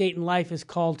and our state in life is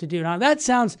called to do. Now, that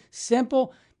sounds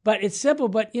simple, but it's simple.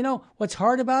 But, you know, what's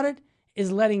hard about it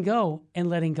is letting go and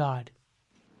letting God.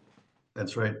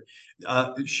 That's right.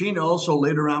 Sheen also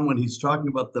later on, when he's talking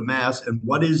about the Mass and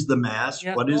what is the Mass?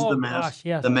 Yeah. What is the Mass? Gosh,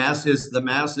 yes. The Mass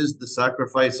is the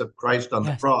sacrifice of Christ on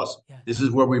the cross. Yes. This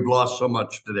is where we've lost so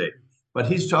much today. But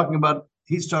he's talking about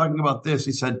this.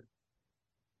 He said,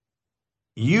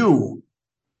 you,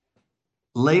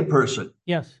 layperson,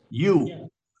 you,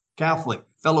 Catholic,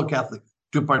 fellow Catholic,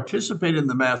 to participate in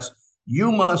the Mass,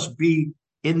 you must be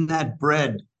in that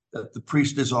bread that the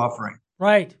priest is offering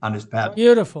on his paten.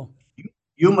 Beautiful.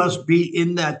 You must be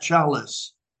in that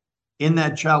chalice, in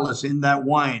that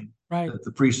wine that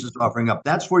the priest is offering up.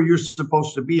 That's where you're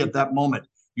supposed to be at that moment.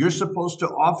 You're supposed to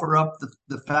offer up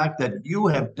the fact that you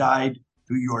have died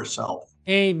to yourself.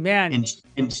 Amen.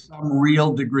 In some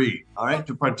real degree, all right,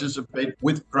 to participate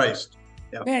with Christ.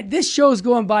 Yeah. Man, this show's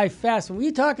going by fast. When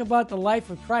we talk about the life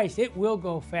of Christ, it will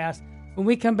go fast. When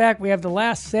we come back, we have the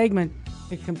last segment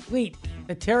to complete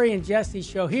the Terry and Jesse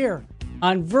show here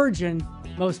on Virgin,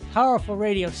 most powerful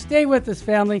radio. Stay with us,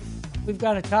 family. We've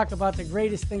got to talk about the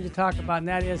greatest thing to talk about, and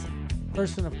that is the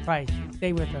person of Christ.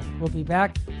 Stay with us. We'll be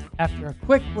back after a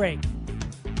quick break.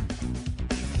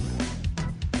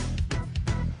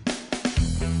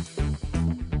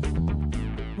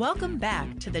 Welcome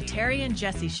back to the Terry and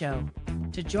Jesse Show.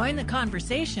 To join the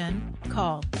conversation,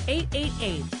 call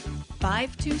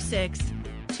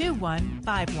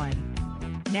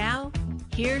 888-526-2151. Now,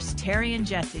 here's Terry and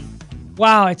Jesse.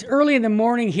 Wow, it's early in the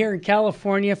morning here in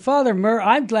California. Father Murr,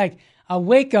 I'm like a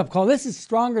wake-up call. This is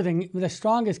stronger than the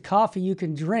strongest coffee you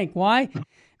can drink. Why?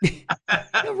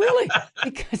 No, really?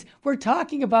 Because we're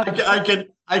talking about... I can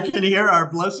hear our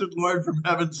blessed Lord from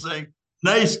heaven saying,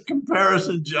 nice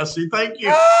comparison, Jesse. Thank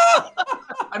you.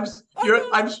 I'm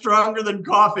stronger than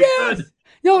coffee. Yes. Good.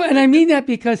 No, and I mean that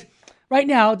because right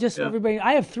now, just so everybody,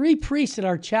 I have 3 priests at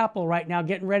our chapel right now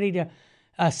getting ready to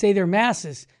say their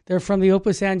masses. They're from the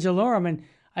Opus Angelorum, and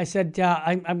I said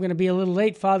I'm going to be a little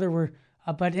late, Father.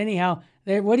 But anyhow,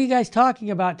 what are you guys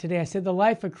talking about today? I said the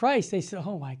life of Christ. They said,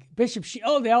 "Oh my, Bishop Sheen."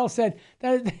 Oh, they all said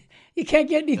that you can't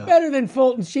get any better than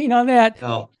Fulton Sheen on that.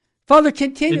 No. Father,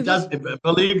 continue. It does.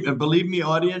 Believe me,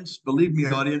 audience.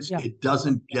 Yeah. It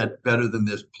doesn't get better than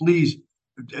this. Please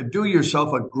do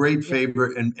yourself a great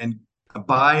favor and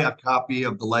buy a copy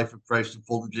of The Life of Christ of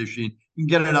Fulton J. Sheen. You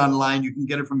can get it online. You can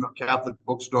get it from a Catholic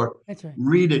bookstore. That's right.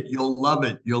 Read it. You'll love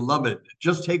it.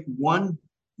 Just take one.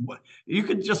 You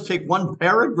could just take one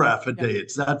paragraph a day.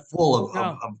 It's that full of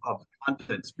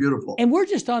content. It's beautiful. And we're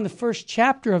just on the first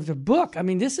chapter of the book. I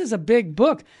mean, this is a big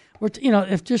book.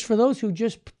 If just for those who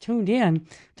just tuned in,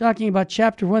 talking about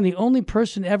chapter 1, the only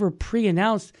person ever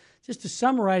pre-announced. Just to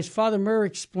summarize, Father Murr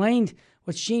explained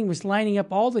what Sheen was lining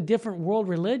up all the different world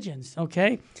religions,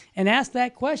 okay, and asked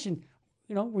that question.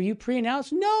 Were you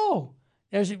pre-announced? No.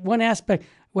 There's one aspect.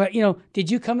 Well,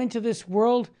 did you come into this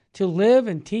world to live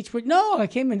and teach? No, I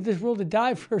came into this world to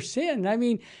die for sin. I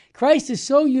mean, Christ is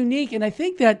so unique, and I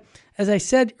think that, as I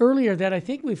said earlier, that I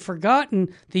think we've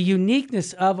forgotten the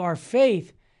uniqueness of our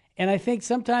faith. And I think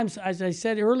sometimes, as I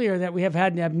said earlier, that we have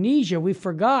had an amnesia. We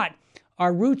forgot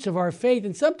our roots of our faith.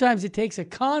 And sometimes it takes a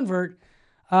convert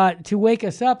to wake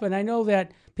us up. And I know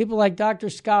that people like Dr.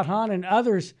 Scott Hahn and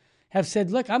others have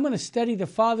said, look, I'm going to study the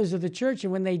fathers of the church.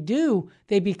 And when they do,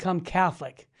 they become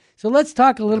Catholic. So let's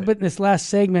talk a little bit in this last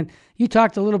segment. You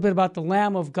talked a little bit about the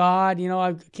Lamb of God.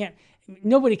 I can't,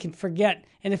 nobody can forget.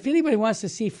 And if anybody wants to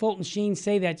see Fulton Sheen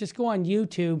say that, just go on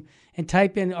YouTube and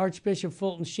type in Archbishop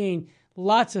Fulton Sheen.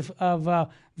 Lots of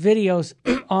videos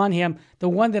on him. The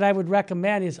one that I would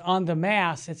recommend is on the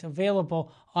Mass. It's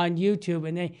available on YouTube.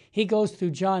 And he goes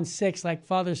through John 6, like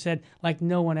Father said, like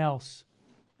no one else.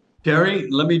 Terry,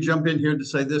 let me jump in here to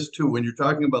say this too. When you're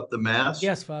talking about the Mass.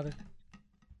 Yes, Father.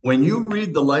 When you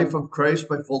read The Life of Christ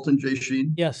by Fulton J.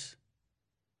 Sheen. Yes.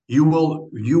 You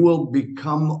will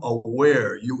become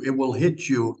aware. It will hit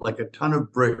you like a ton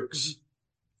of bricks.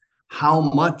 How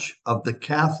much of the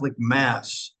Catholic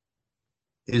Mass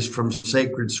is from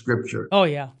sacred scripture? Oh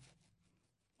yeah.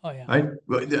 Right.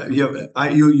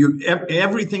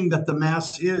 Everything that the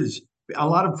Mass is. A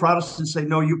lot of Protestants say,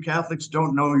 "No, you Catholics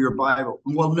don't know your Bible."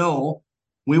 Well, no,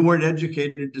 we weren't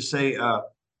educated to say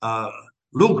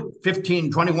Luke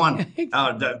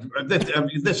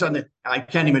 15:21. This and I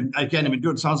can't even do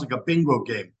it. It sounds like a bingo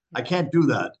game. I can't do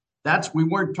that. We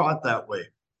weren't taught that way.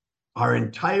 Our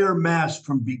entire Mass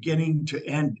from beginning to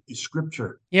end is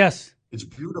scripture. Yes. It's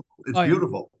beautiful. It's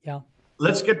beautiful. Yeah.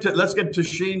 Let's get to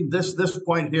Sheen this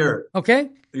point here.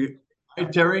 Okay. Hey,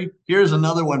 Terry, here's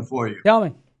another one for you. Tell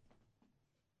me.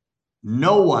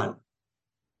 No one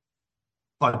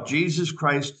but Jesus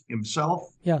Christ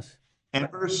himself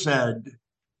ever said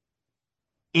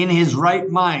in his right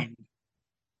mind,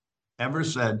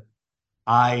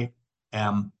 I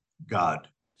am God.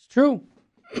 It's true.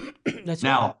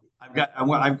 Now,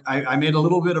 I made a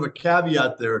little bit of a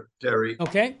caveat there, Terry.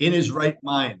 Okay. In his right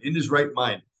mind.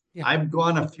 Yeah. I've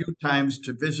gone a few times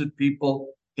to visit people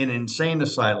in insane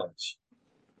asylums.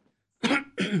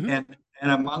 And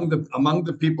among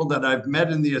the people that I've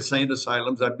met in the insane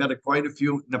asylums, I've met quite a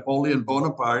few Napoleon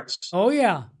Bonapartes. Oh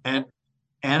yeah. And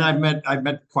I've met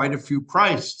quite a few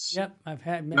Christs. Yep, I've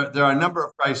had. There are a number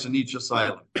of Christs in each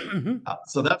asylum.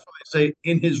 So that's why I say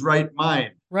in his right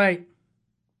mind. Right.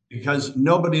 Because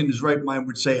nobody in his right mind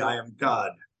would say, I am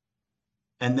God,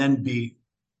 and then be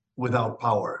without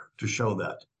power to show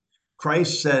that.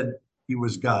 Christ said he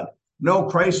was God. No,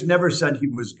 Christ never said he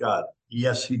was God.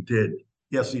 Yes, he did.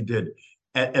 Yes, he did.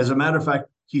 As a matter of fact,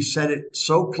 he said it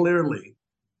so clearly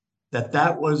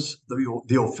that was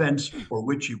the offense for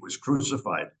which he was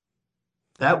crucified.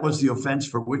 That was the offense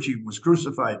for which he was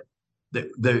crucified.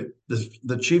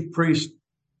 The chief priest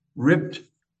ripped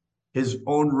his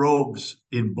own robes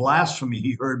in blasphemy.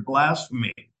 He heard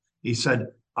blasphemy. He said,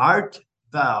 "Art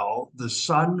thou the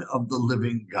Son of the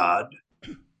living God?"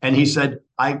 And he said,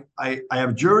 I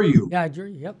abjure you. Yeah, I abjure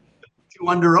you. Yep. You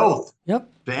under oath. Yep.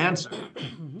 To answer.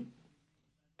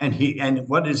 And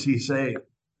what does he say?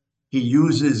 He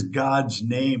uses God's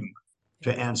name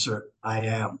to answer, I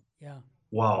am. Yeah.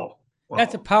 Wow.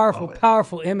 That's a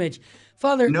powerful image.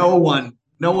 Father, no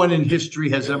one in history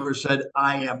has ever said,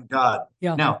 I am God.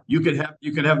 Yeah. Now, you could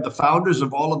have the founders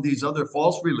of all of these other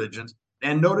false religions.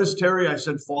 And notice, Terry, I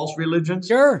said false religions.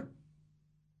 Sure.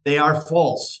 They are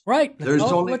false. Right. There's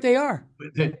only what they are.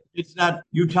 It's not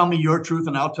you tell me your truth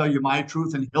and I'll tell you my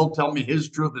truth and he'll tell me his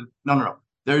truth. And no.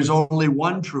 There's only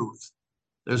one truth.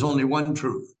 There's only one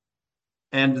truth.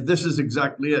 And this is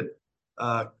exactly it.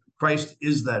 Christ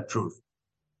is that truth.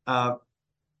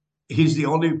 He's the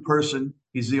only person,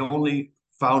 he's the only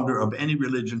founder of any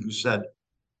religion who said,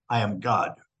 I am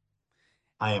God.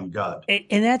 I am God.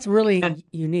 And that's really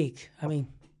unique. I mean,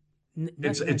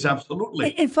 it's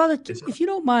absolutely. And Father, if you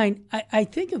don't mind, I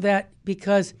think of that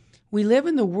because we live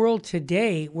in the world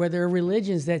today where there are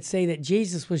religions that say that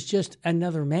Jesus was just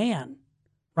another man,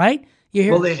 right? You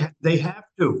hear? Well, they have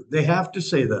to. They have to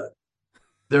say that.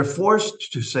 They're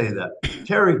forced to say that.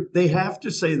 Terry, they have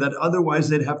to say that. Otherwise,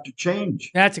 they'd have to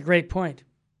change. That's a great point.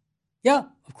 Yeah,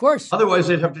 of course. Otherwise,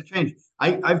 they'd have to change.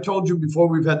 I've told you before,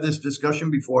 we've had this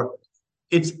discussion before.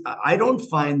 I don't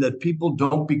find that people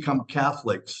don't become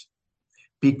Catholics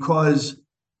because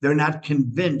they're not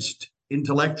convinced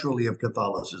intellectually of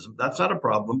Catholicism. That's not a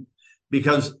problem,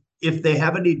 because if they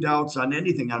have any doubts on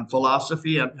anything, on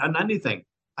philosophy, on anything,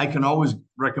 I can always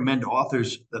recommend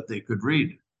authors that they could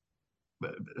read,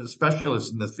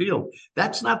 specialists in the field.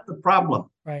 That's not the problem.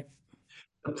 Right.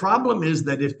 The problem is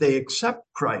that if they accept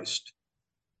Christ,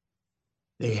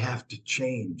 they have to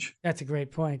change. That's a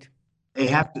great point. They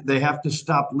have to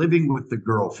stop living with the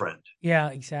girlfriend. Yeah,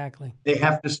 exactly. They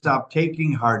have to stop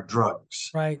taking hard drugs.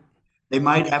 Right. They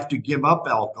might have to give up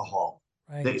alcohol.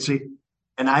 Right. They see,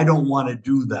 and I don't want to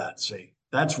do that. See,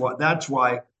 that's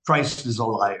why Christ is a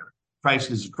liar.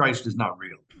 Christ is not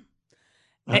real.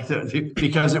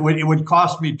 Because it would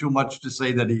cost me too much to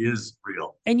say that he is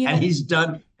real. And he's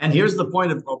done. And here's the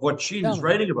point of what Sheen is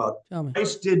writing about.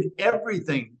 Christ did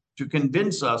everything to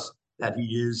convince us that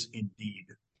he is indeed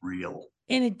real.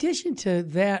 in addition to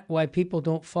that, why people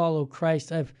don't follow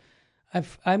Christ,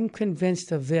 I'm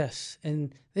convinced of this,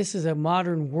 and this is a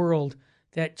modern world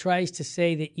that tries to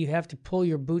say that you have to pull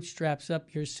your bootstraps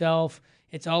up yourself.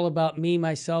 It's all about me,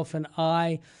 myself, and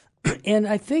I. And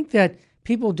I think that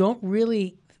people don't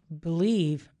really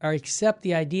believe or accept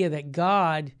the idea that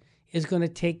God is going to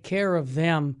take care of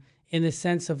them in the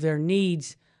sense of their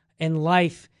needs in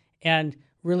life. And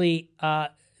really,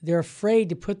 they're afraid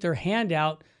to put their hand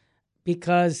out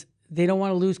because they don't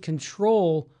want to lose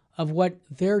control of what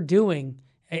they're doing.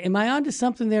 Am I onto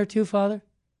something there too, Father?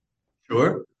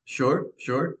 Sure.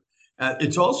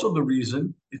 It's also the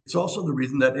reason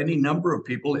that any number of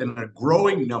people, and a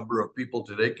growing number of people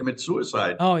today, commit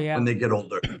suicide. Oh, yeah. When they get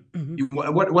older. Mm-hmm.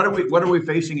 What are we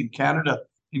facing in Canada?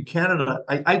 In Canada,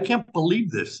 I can't believe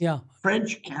this. Yeah.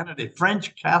 French Catholic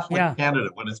Canada.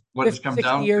 When it's come 60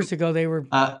 down years ago, they were.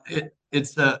 I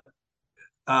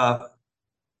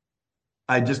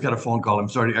just got a phone call. I'm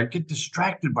sorry. I get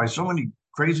distracted by so many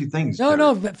crazy things.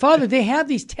 No, but Father, they have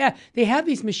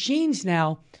these machines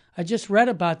now. I just read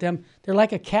about them. They're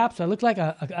like a capsule. They look like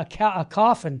a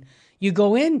coffin. You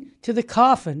go into the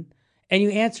coffin and you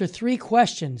answer 3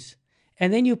 questions,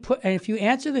 and then and if you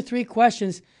answer the 3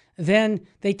 questions, then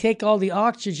they take all the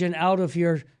oxygen out of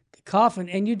your coffin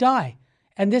and you die.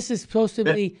 And this is supposed to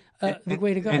be the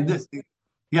way to go. And this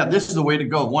is the way to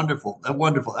go. Wonderful. I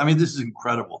mean, this is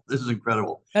incredible.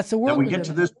 That's the world. And we get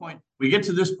to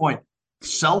this point.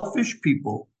 Selfish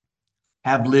people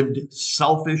have lived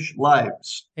selfish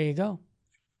lives. There you go.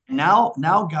 Now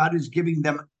God is giving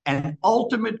them an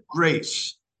ultimate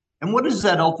grace. And what is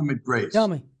that ultimate grace? Tell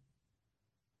me.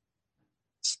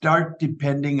 Start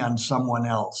depending on someone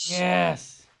else.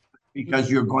 Yes.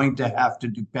 Because you're going to have to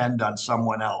depend on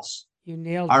someone else. You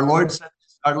nailed it.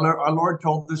 Our Lord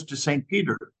told this to St.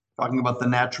 Peter, talking about the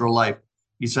natural life.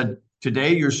 He said,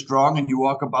 today you're strong and you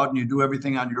walk about and you do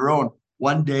everything on your own.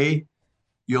 One day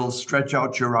you'll stretch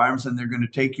out your arms and they're going to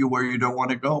take you where you don't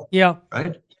want to go. Yeah.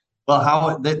 Right.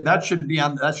 Well, that should be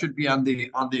on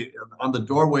the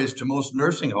doorways to most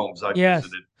nursing homes I've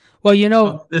visited. Well,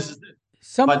 so this is it.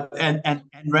 And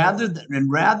rather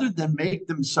than make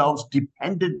themselves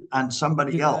dependent on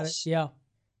somebody else. Yeah.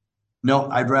 No,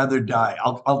 I'd rather die.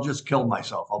 I'll just kill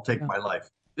myself. I'll take my life.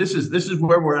 This is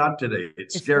where we're at today.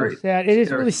 It's scary. So sad. It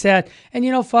is really sad.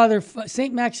 And Father,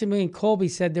 St. Maximilian Kolbe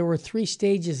said there were 3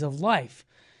 stages of life.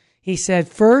 He said,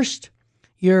 first,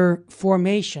 your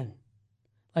formation,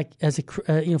 like as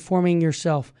forming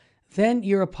yourself. Then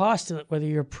your apostolate, whether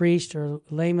you're a priest or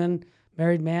layman,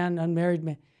 married man, unmarried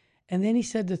man. And then he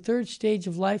said the 3rd stage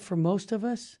of life for most of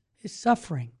us is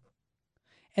suffering.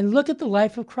 And look at the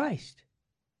life of Christ.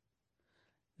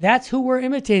 That's who we're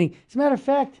imitating. As a matter of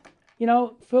fact,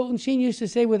 Fulton Sheen used to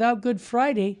say, without Good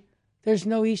Friday, there's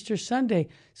no Easter Sunday.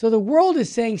 So the world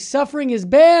is saying suffering is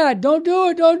bad. Don't do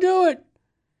it.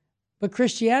 But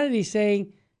Christianity is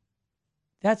saying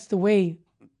that's the way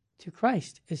to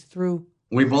Christ, is through.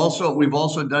 We've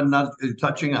also done, not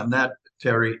touching on that,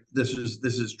 Terry. This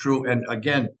is true. And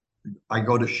again, I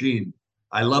go to Sheen.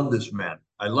 I love this man.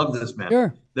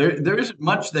 Sure. There isn't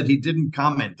much that he didn't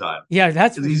comment on. Yeah,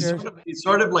 that's for he's sure. He's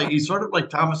sort of like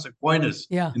Thomas Aquinas.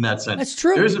 Yeah, in that sense. That's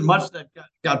true. There isn't much that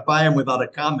got by him without a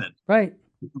comment. Right.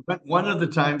 But one of the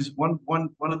times, one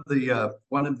of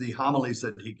the homilies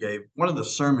that he gave, one of the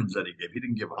sermons that he gave, he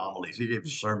didn't give homilies, he gave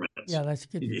sermons. Yeah, that's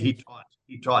good. He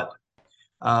taught.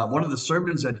 One of the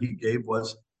sermons that he gave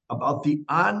was about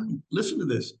listen to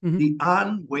this, the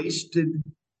unwasted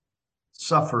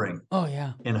suffering. Oh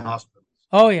yeah. In hospitals.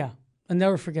 Oh yeah. I'll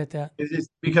never forget that. It is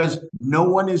because no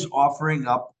one is offering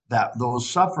up those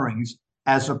sufferings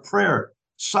as a prayer.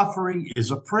 Suffering is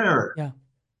a prayer. Yeah.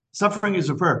 Suffering is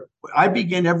a prayer. I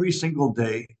begin every single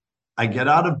day. I get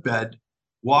out of bed,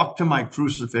 walk to my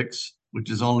crucifix, which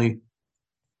is only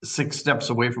 6 steps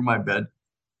away from my bed,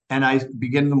 and I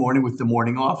begin the morning with the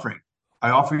morning offering.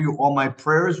 I offer you all my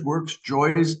prayers, works,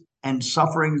 joys, and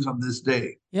sufferings of this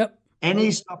day. Yep.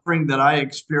 Any suffering that I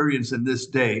experience in this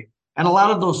day, and a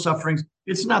lot of those sufferings,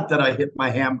 it's not that I hit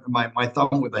my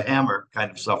thumb with a hammer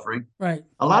kind of suffering. Right.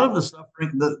 A lot of the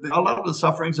suffering, a lot of the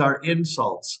sufferings are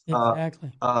insults.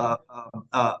 Exactly.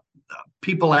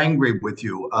 People angry with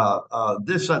you.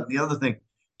 This, the other thing.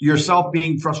 Yourself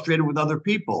being frustrated with other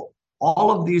people.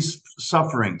 All of these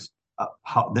sufferings,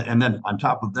 and then on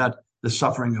top of that, the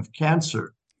suffering of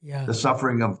cancer. Yeah. The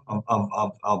suffering of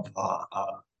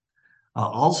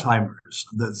Alzheimer's.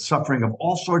 The suffering of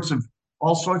all sorts of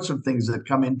things that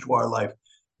come into our life.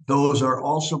 Those are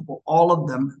also all of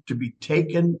them to be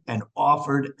taken and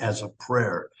offered as a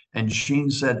prayer. And Sheen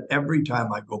said, every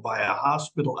time I go by a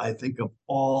hospital, I think of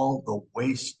all the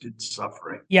wasted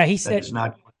suffering. Yeah, he that said. is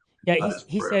not Yeah, God is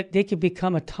he prayer. said they could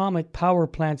become atomic power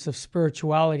plants of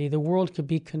spirituality. The world could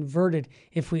be converted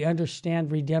if we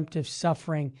understand redemptive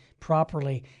suffering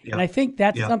properly. Yeah. And I think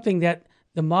that's Yeah. something that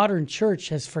the modern church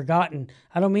has forgotten.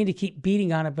 I don't mean to keep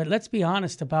beating on it, but let's be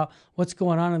honest about what's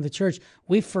going on in the church.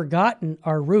 We've forgotten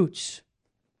our roots.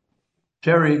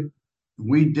 Terry,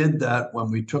 we did that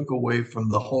when we took away from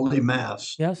the Holy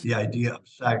Mass Yes. the idea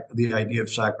of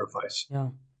sacrifice. Yeah.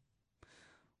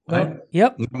 Well, Right?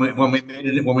 yep. When we made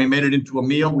it into a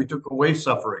meal, we took away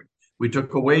suffering. We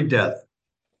took away death.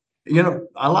 You know,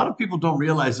 a lot of people don't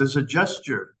realize there's a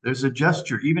gesture. There's a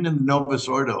gesture, even in the Novus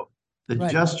Ordo, the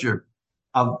Right. gesture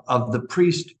of the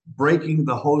priest breaking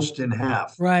the host in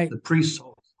half. Right. The priest's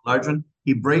host, large one,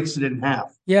 he breaks it in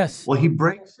half. Yes. Well, he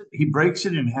breaks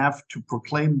it in half to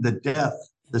proclaim the death,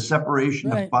 the separation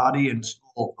Right. of body and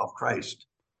soul of Christ.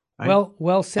 Right?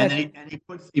 Well said. And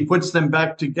he puts them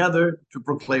back together to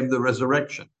proclaim the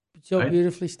resurrection. So right?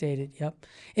 beautifully stated. Yep.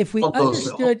 If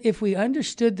we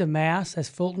understood the Mass as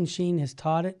Fulton Sheen has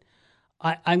taught it,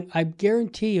 I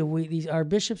guarantee you, our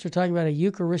bishops are talking about a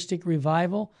Eucharistic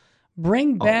revival.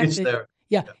 Bring back it's there.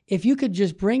 Yeah, if you could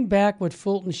just bring back what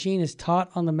Fulton Sheen has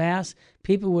taught on the Mass,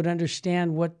 people would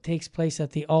understand what takes place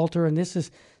at the altar. And this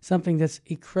is something that's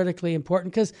critically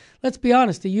important because, let's be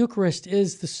honest, the Eucharist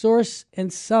is the source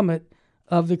and summit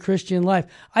of the Christian life.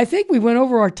 I think we went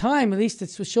over our time, at least it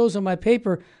shows on my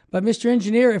paper. But Mr.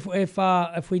 Engineer,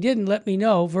 if we didn't, let me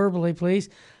know verbally, please.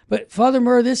 But Father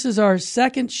Murr, this is our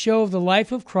second show of the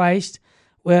life of Christ.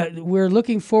 We're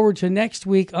looking forward to next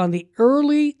week on the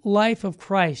early life of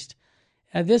Christ.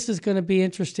 And this is going to be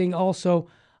interesting also.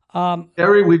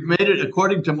 Terry, we've made it,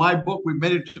 according to my book, we've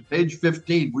made it to page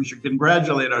 15. We should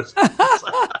congratulate ourselves.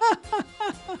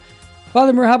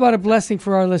 Father Murr, how about a blessing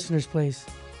for our listeners, please?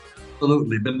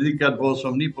 Absolutely. Benedicat vos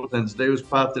omnipotens, Deus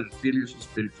Pater, Filius, and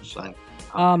Spiritus Sanctus.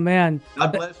 Amen.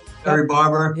 God bless you, Terry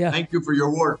Barber. Yeah. Thank you for your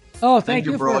work. Oh, thank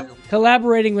you for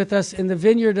collaborating with us in the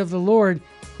vineyard of the Lord,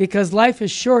 because life is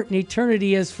short and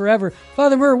eternity is forever.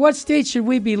 Father Murr, what state should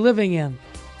we be living in?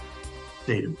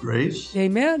 State of grace.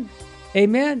 Amen.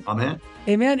 Amen. Amen.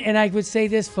 Amen. And I would say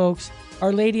this, folks.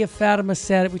 Our Lady of Fatima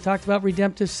said it. We talked about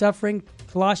redemptive suffering,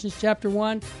 Colossians chapter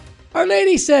 1. Our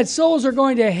Lady said souls are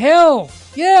going to hell.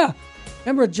 Yeah.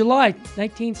 Remember July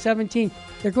 1917.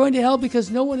 They're going to hell because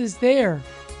no one is there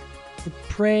to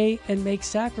pray and make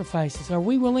sacrifices. Are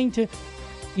we willing to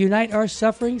unite our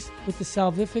sufferings with the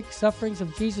salvific sufferings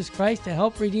of Jesus Christ to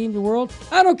help redeem the world?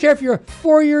 I don't care if you're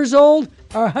 4 years old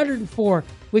or 104.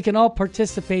 We can all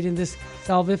participate in this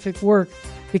salvific work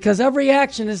because every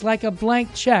action is like a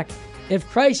blank check. If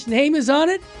Christ's name is on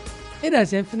it, it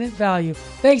has infinite value.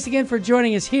 Thanks again for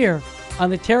joining us here on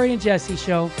the Terry and Jesse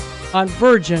Show on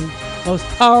Virgin, most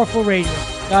powerful radio.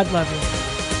 God love you.